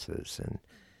forces. And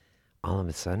all of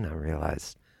a sudden I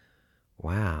realized,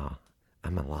 wow,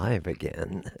 I'm alive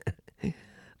again.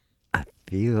 I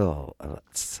feel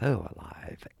so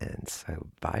alive and so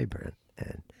vibrant.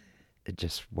 And it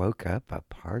just woke up a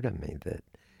part of me that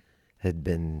had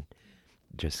been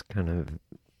just kind of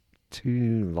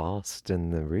too lost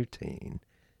in the routine.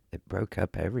 It broke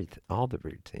up all the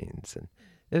routines, and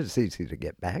it was easy to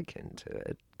get back into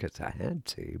it because I had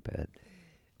to, but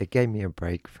it gave me a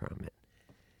break from it.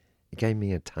 It gave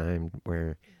me a time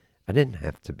where I didn't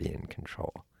have to be in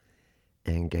control,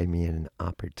 and gave me an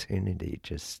opportunity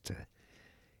just to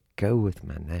go with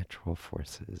my natural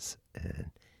forces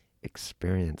and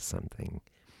experience something,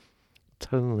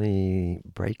 totally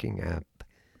breaking up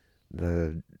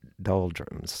the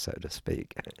doldrums, so to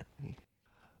speak.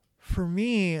 For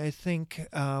me, I think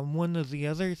one of the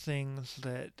other things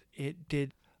that it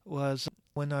did was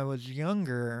when I was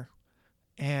younger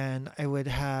and I would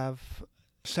have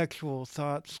sexual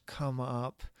thoughts come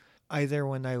up either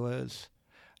when I was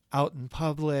out in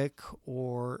public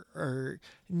or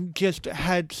just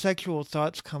had sexual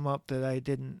thoughts come up that I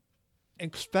didn't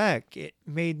expect. It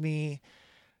made me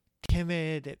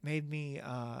timid. It made me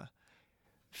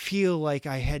feel like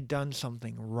I had done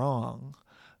something wrong.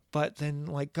 But then,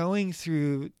 like going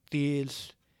through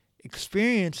these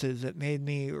experiences, it made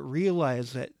me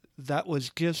realize that that was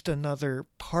just another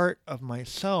part of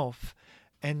myself.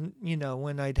 And, you know,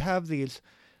 when I'd have these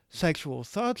sexual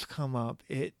thoughts come up,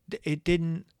 it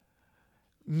didn't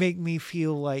make me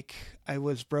feel like I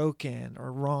was broken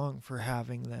or wrong for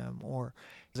having them, or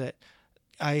that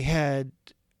I had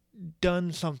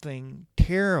done something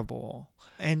terrible.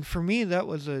 And for me, that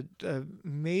was a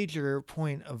major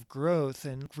point of growth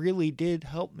and really did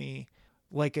help me,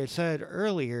 like I said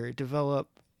earlier, develop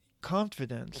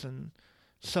confidence and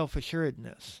self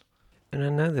assuredness. And I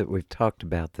know that we've talked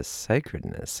about the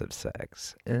sacredness of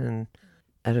sex, and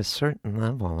at a certain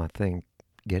level, I think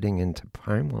getting into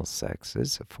primal sex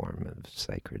is a form of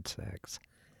sacred sex.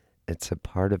 It's a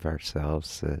part of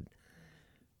ourselves that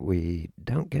we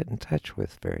don't get in touch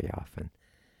with very often.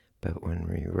 But when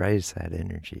we raise that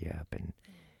energy up and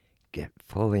get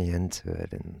fully into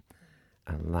it and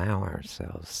allow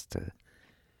ourselves to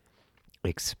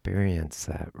experience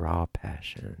that raw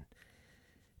passion,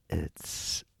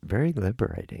 it's very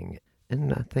liberating.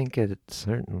 And I think at a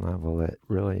certain level, it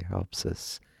really helps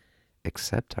us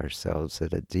accept ourselves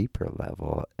at a deeper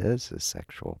level as a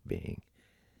sexual being,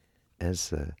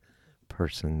 as a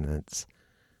person that's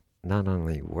not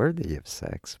only worthy of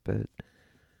sex, but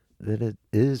that it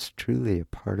is truly a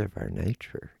part of our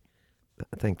nature.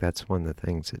 I think that's one of the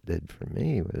things it did for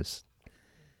me was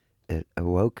it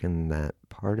awoken that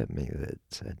part of me that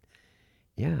said,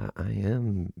 yeah, I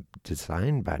am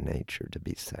designed by nature to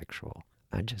be sexual.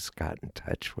 I just got in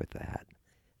touch with that.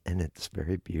 And it's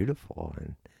very beautiful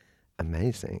and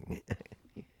amazing.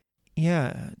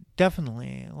 Yeah,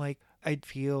 definitely. Like, I'd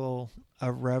feel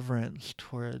a reverence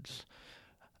towards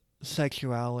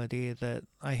sexuality that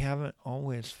I haven't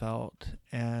always felt.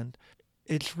 And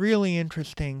it's really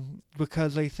interesting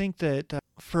because I think that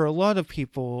for a lot of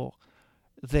people,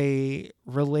 they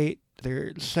relate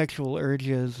their sexual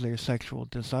urges, their sexual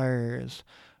desires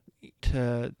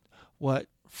to what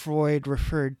Freud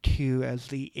referred to as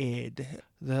the id,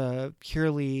 the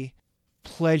purely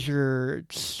pleasure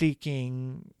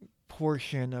seeking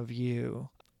portion of you.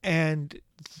 And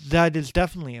that is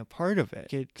definitely a part of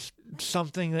it. It's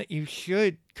something that you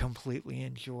should completely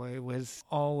enjoy with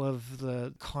all of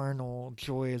the carnal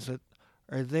joys that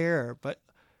are there. But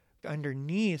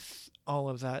underneath all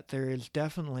of that, there is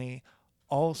definitely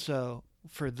also,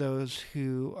 for those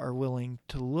who are willing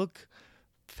to look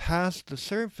past the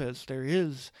surface, there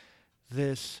is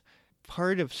this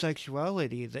part of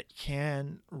sexuality that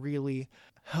can really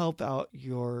help out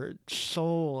your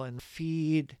soul and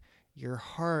feed your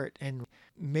heart and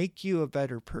make you a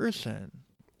better person.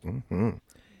 Mm-hmm.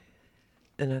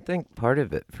 And I think part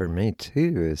of it for me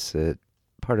too is that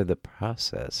part of the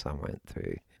process I went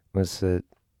through was that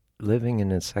living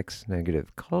in a sex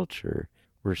negative culture,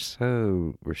 we're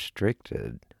so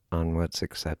restricted on what's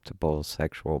acceptable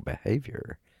sexual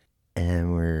behavior.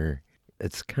 And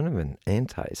it's kind of an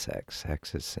anti-sex.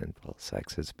 Sex is sinful.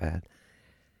 Sex is bad.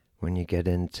 When you get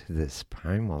into this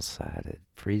primal side, it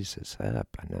frees us up.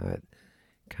 I know it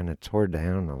kind of tore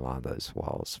down a lot of those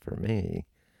walls for me,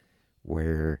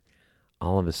 where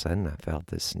all of a sudden I felt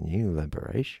this new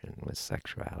liberation with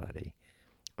sexuality.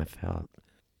 I felt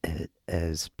it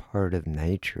as part of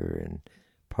nature and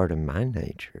part of my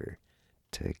nature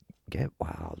to get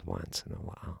wild once in a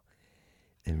while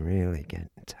and really get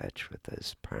in touch with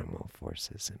those primal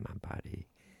forces in my body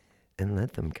and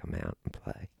let them come out and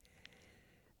play.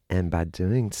 And by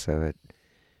doing so, it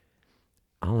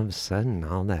all of a sudden,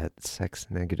 all that sex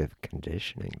negative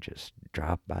conditioning just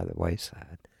dropped by the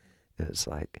wayside. It was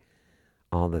like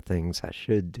all the things I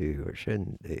should do or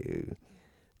shouldn't do.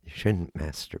 You shouldn't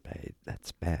masturbate.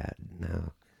 That's bad.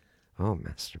 No. Oh,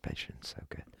 masturbation's so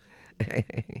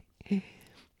good.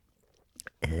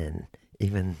 And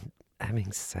even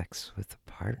having sex with a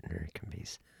partner can be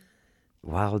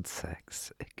wild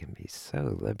sex. It can be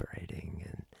so liberating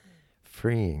and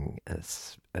freeing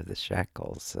us of the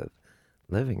shackles of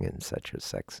living in such a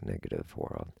sex-negative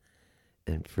world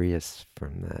and free us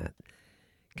from that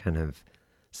kind of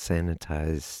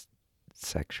sanitized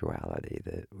sexuality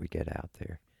that we get out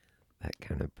there, that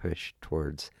kind of push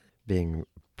towards being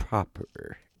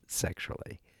proper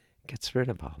sexually. It gets rid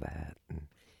of all that, and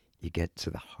you get to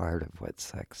the heart of what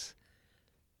sex,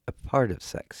 a part of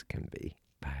sex can be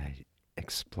by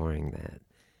exploring that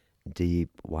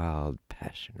deep, wild,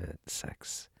 passionate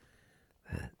sex,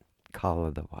 that call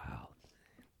of the wild.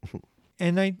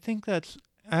 And I think that's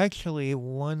actually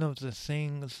one of the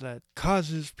things that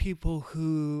causes people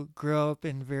who grow up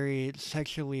in very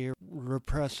sexually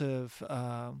repressive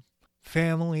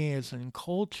families and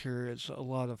cultures a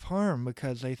lot of harm,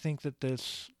 because I think that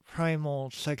this primal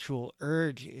sexual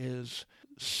urge is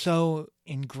so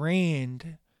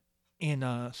ingrained in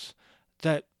us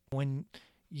that when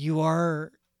you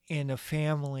are in a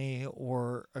family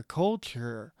or a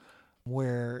culture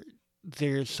where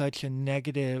there's such a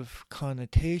negative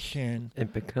connotation,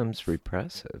 it becomes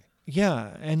repressive.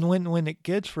 Yeah, and when it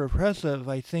gets repressive,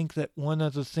 I think that one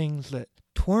of the things that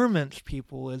torments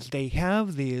people is they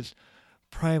have these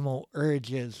primal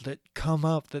urges that come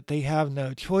up that they have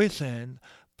no choice in,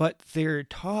 but they're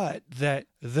taught that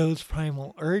those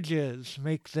primal urges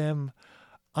make them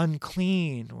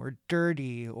unclean or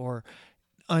dirty or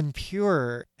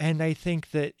unpure. And I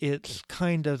think that it's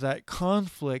kind of that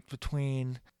conflict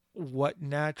between what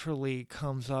naturally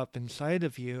comes up inside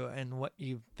of you and what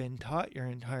you've been taught your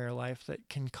entire life that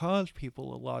can cause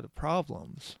people a lot of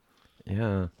problems.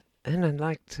 Yeah. And I'd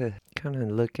like to kind of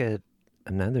look at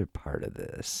another part of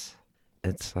this.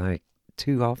 It's like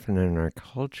too often in our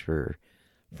culture,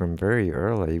 from very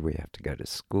early, we have to go to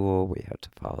school, we have to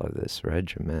follow this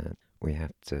regimen, we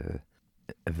have to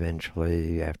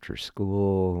eventually, after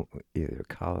school, either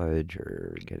college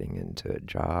or getting into a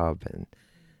job, and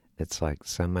it's like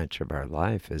so much of our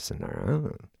life isn't our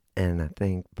own. And I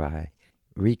think by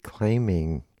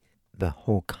reclaiming the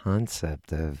whole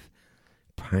concept of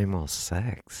primal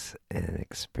sex and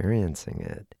experiencing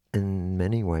it, in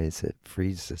many ways it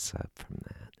frees us up from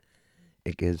that.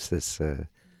 It gives us a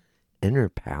inner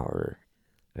power,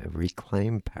 a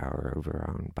reclaimed power over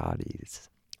our own bodies.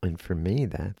 And for me,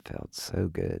 that felt so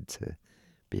good to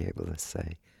be able to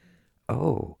say,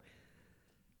 oh,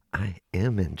 I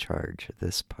am in charge of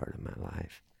this part of my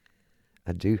life.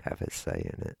 I do have a say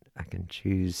in it. I can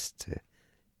choose to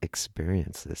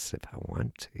experience this if I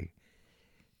want to.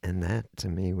 And that to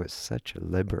me was such a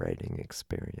liberating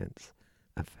experience.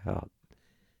 I felt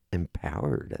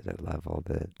empowered at a level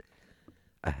that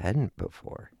I hadn't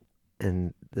before.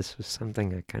 And this was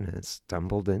something I kind of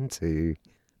stumbled into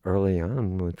early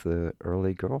on with the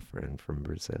early girlfriend from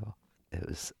Brazil. It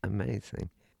was amazing.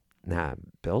 Now I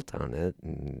built on it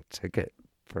and took it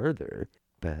further,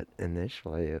 but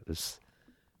initially it was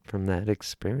from that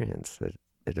experience that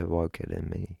it awoke it in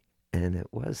me. And it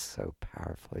was so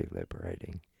powerfully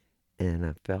liberating. And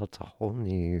I felt a whole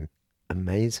new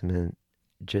amazement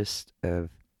just of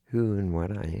who and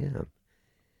what I am.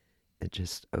 It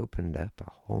just opened up a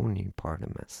whole new part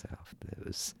of myself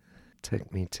that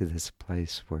took me to this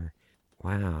place where,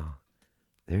 wow,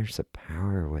 there's a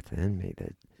power within me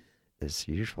that is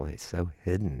usually so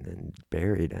hidden and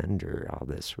buried under all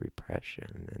this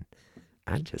repression, and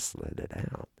I just let it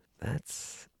out.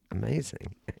 That's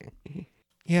amazing.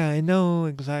 Yeah, I know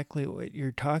exactly what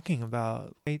you're talking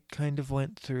about. I kind of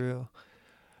went through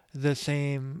the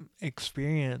same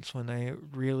experience when I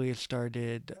really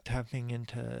started tapping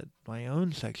into my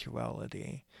own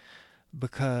sexuality,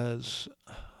 because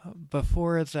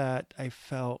before that I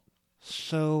felt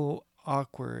so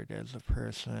awkward as a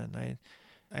person.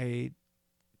 I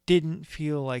didn't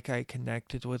feel like I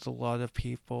connected with a lot of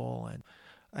people, and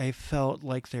I felt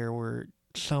like there were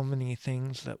so many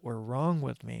things that were wrong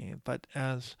with me. But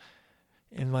as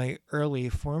in my early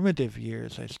formative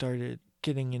years, I started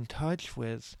getting in touch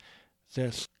with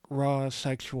this raw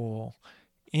sexual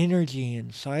energy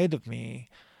inside of me,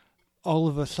 all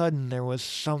of a sudden there was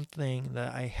something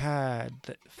that I had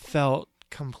that felt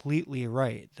completely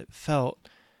right, that felt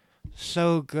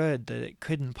so good that it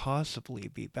couldn't possibly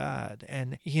be bad.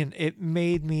 And it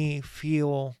made me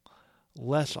feel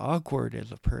less awkward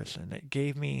as a person. It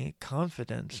gave me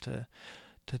confidence to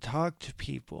talk to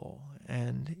people,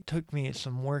 and it took me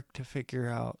some work to figure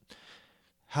out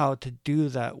how to do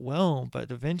that well,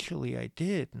 but eventually I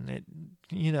did, and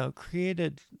it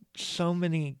created so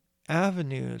many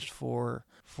avenues for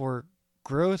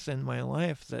growth in my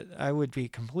life that I would be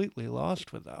completely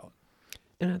lost without.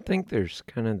 And I think there's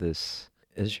kind of this,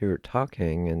 as you were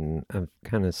talking, and I've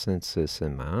kind of sensed this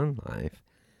in my own life,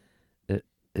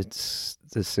 it's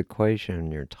this equation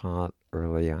you're taught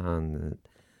early on that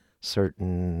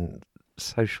certain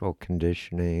social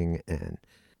conditioning and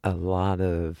a lot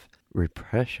of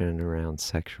repression around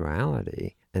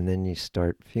sexuality. And then you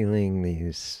start feeling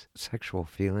these sexual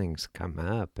feelings come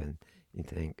up, and you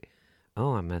think,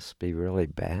 oh, I must be really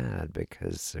bad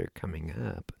because they're coming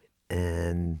up.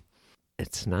 And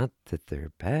it's not that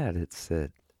they're bad, it's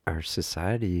that our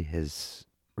society has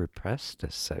repressed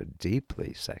us so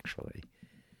deeply sexually.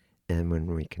 And when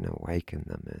we can awaken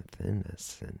them within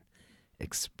us and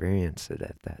experience it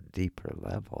at that deeper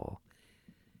level,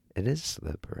 it is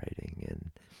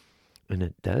liberating, and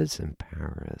it does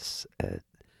empower us at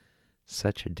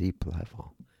such a deep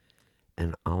level.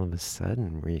 And all of a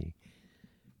sudden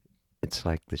it's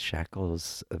like the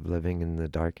shackles of living in the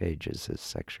dark ages of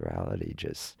sexuality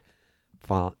just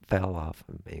fell off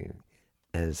of me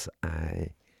as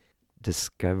I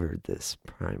discovered this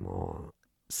primal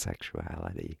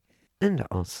sexuality, and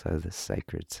also the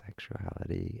sacred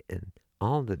sexuality and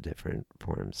all the different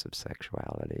forms of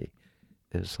sexuality.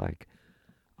 It was like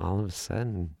all of a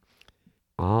sudden,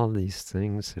 all these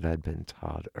things that I'd been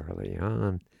taught early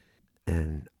on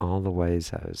and all the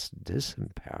ways I was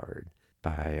disempowered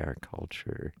by our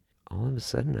culture, all of a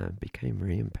sudden I became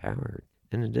re-empowered.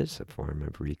 And it is a form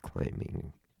of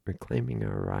reclaiming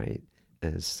our right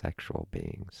as sexual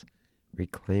beings,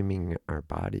 reclaiming our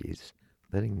bodies,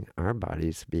 letting our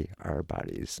bodies be our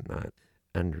bodies, not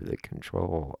under the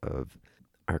control of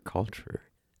our culture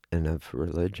and of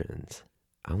religions.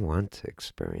 I want to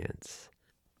experience.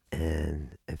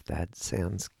 And if that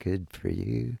sounds good for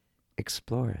you,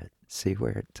 explore it. See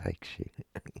where it takes you.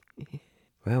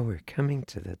 Well, we're coming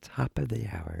to the top of the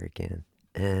hour again.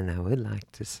 And I would like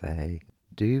to say,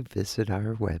 do visit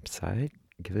our website,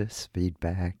 give us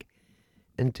feedback,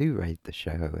 and do rate the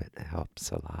show. It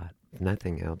helps a lot. If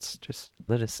nothing else, just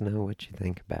let us know what you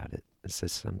think about it. Is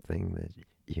this something that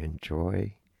you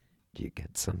enjoy? Do you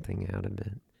get something out of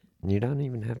it? And you don't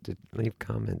even have to leave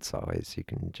comments always. You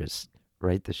can just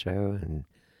rate the show and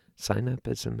sign up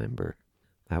as a member.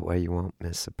 That way you won't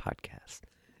miss a podcast.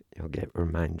 You'll get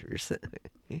reminders.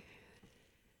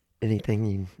 Anything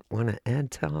you want to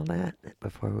add to all that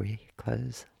before we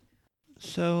close?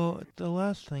 So the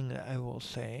last thing that I will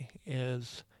say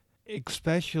is,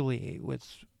 especially with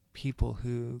people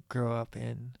who grow up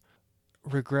in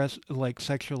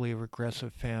sexually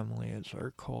regressive families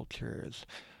or cultures,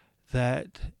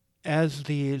 that as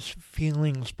these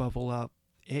feelings bubble up,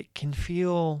 it can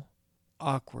feel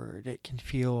awkward, it can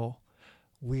feel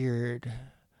weird,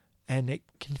 and it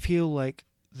can feel like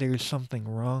there's something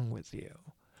wrong with you.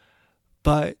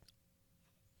 But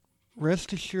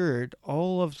rest assured,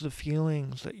 all of the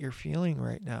feelings that you're feeling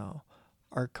right now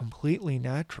are completely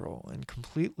natural and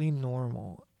completely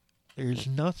normal. There's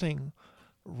nothing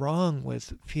wrong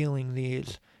with feeling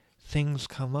these things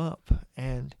come up.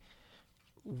 And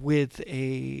with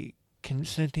a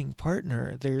consenting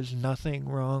partner, there's nothing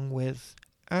wrong with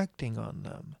acting on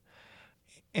them.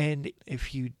 And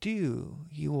if you do,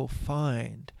 you will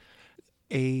find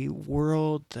a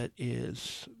world that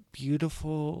is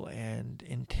beautiful and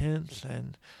intense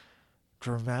and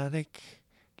dramatic.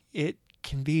 It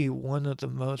can be one of the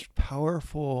most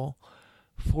powerful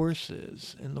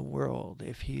forces in the world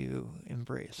if you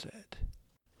embrace it.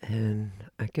 And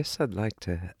I guess I'd like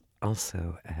to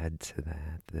also add to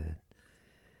that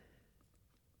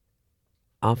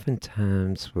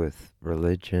oftentimes with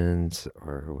religions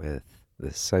or with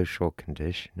the social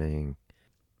conditioning,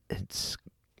 it's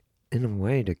in a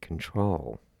way to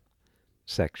control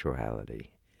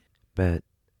sexuality. But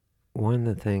one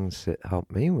of the things that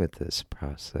helped me with this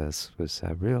process was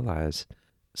I realized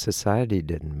society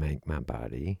didn't make my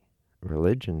body,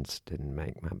 religions didn't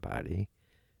make my body,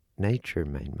 nature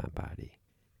made my body.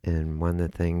 And one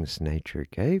of the things nature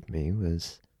gave me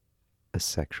was a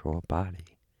sexual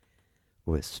body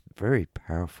with very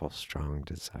powerful, strong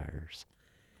desires.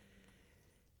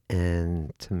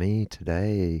 And to me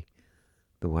today,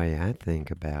 the way I think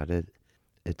about it,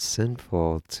 It's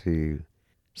sinful to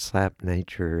slap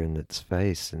nature in its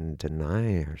face and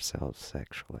deny ourselves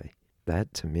sexually.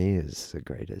 That to me is the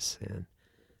greatest sin.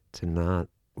 To not,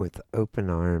 with open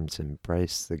arms,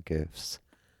 embrace the gifts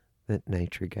that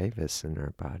nature gave us in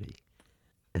our body.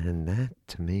 And that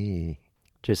to me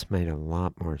just made a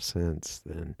lot more sense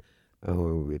than,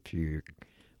 oh, if you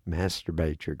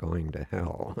masturbate, you're going to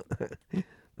hell.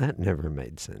 That never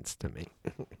made sense to me.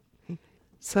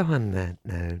 So on that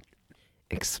note,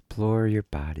 explore your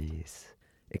bodies,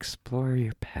 explore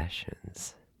your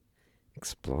passions,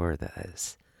 explore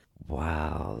those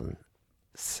wild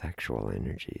sexual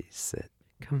energies that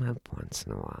come up once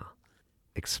in a while.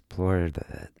 Explore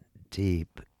the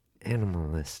deep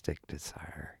animalistic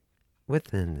desire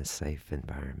within the safe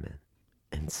environment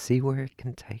and see where it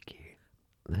can take you.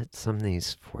 Let some of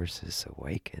these forces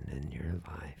awaken in your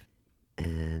life.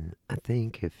 And I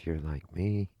think if you're like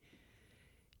me,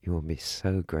 you will be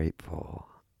so grateful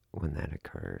when that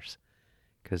occurs,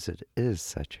 because it is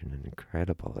such an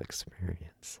incredible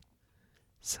experience.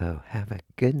 So have a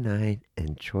good night,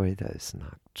 enjoy those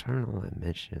nocturnal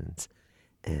emissions,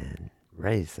 and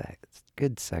raise that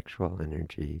good sexual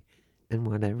energy in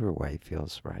whatever way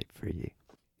feels right for you.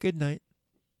 Good night.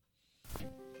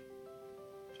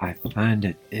 I find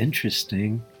it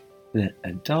interesting that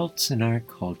adults in our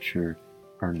culture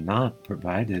are not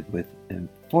provided with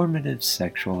informative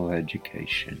sexual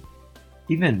education.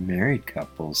 Even married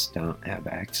couples don't have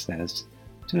access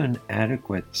to an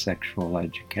adequate sexual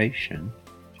education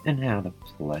and how to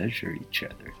pleasure each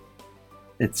other.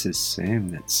 It's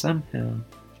assumed that somehow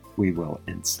we will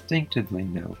instinctively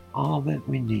know all that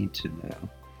we need to know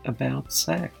about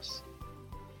sex.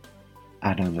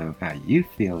 I don't know how you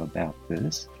feel about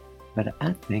this, but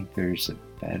I think there's a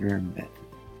better method.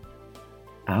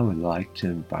 I would like to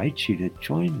invite you to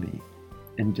join me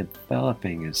in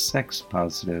developing a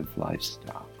sex-positive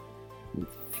lifestyle with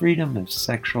freedom of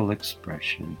sexual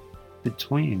expression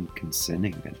between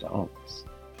consenting adults.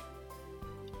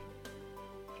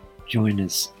 Join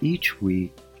us each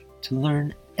week to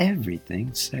learn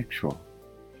everything sexual.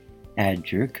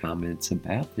 Add your comments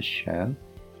about the show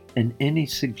and any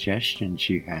suggestions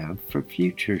you have for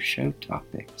future show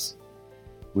topics.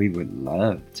 We would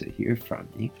love to hear from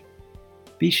you.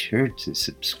 Be sure to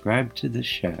subscribe to the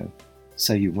show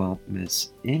so you won't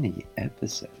miss any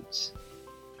episodes.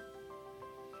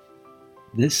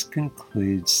 This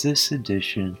concludes this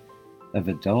edition of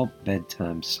Adult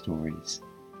Bedtime Stories.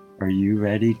 Are you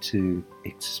ready to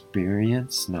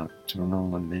experience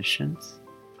nocturnal emissions?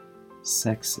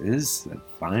 Sex is the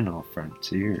final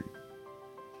frontier,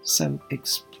 so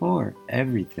explore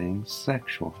everything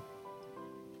sexual.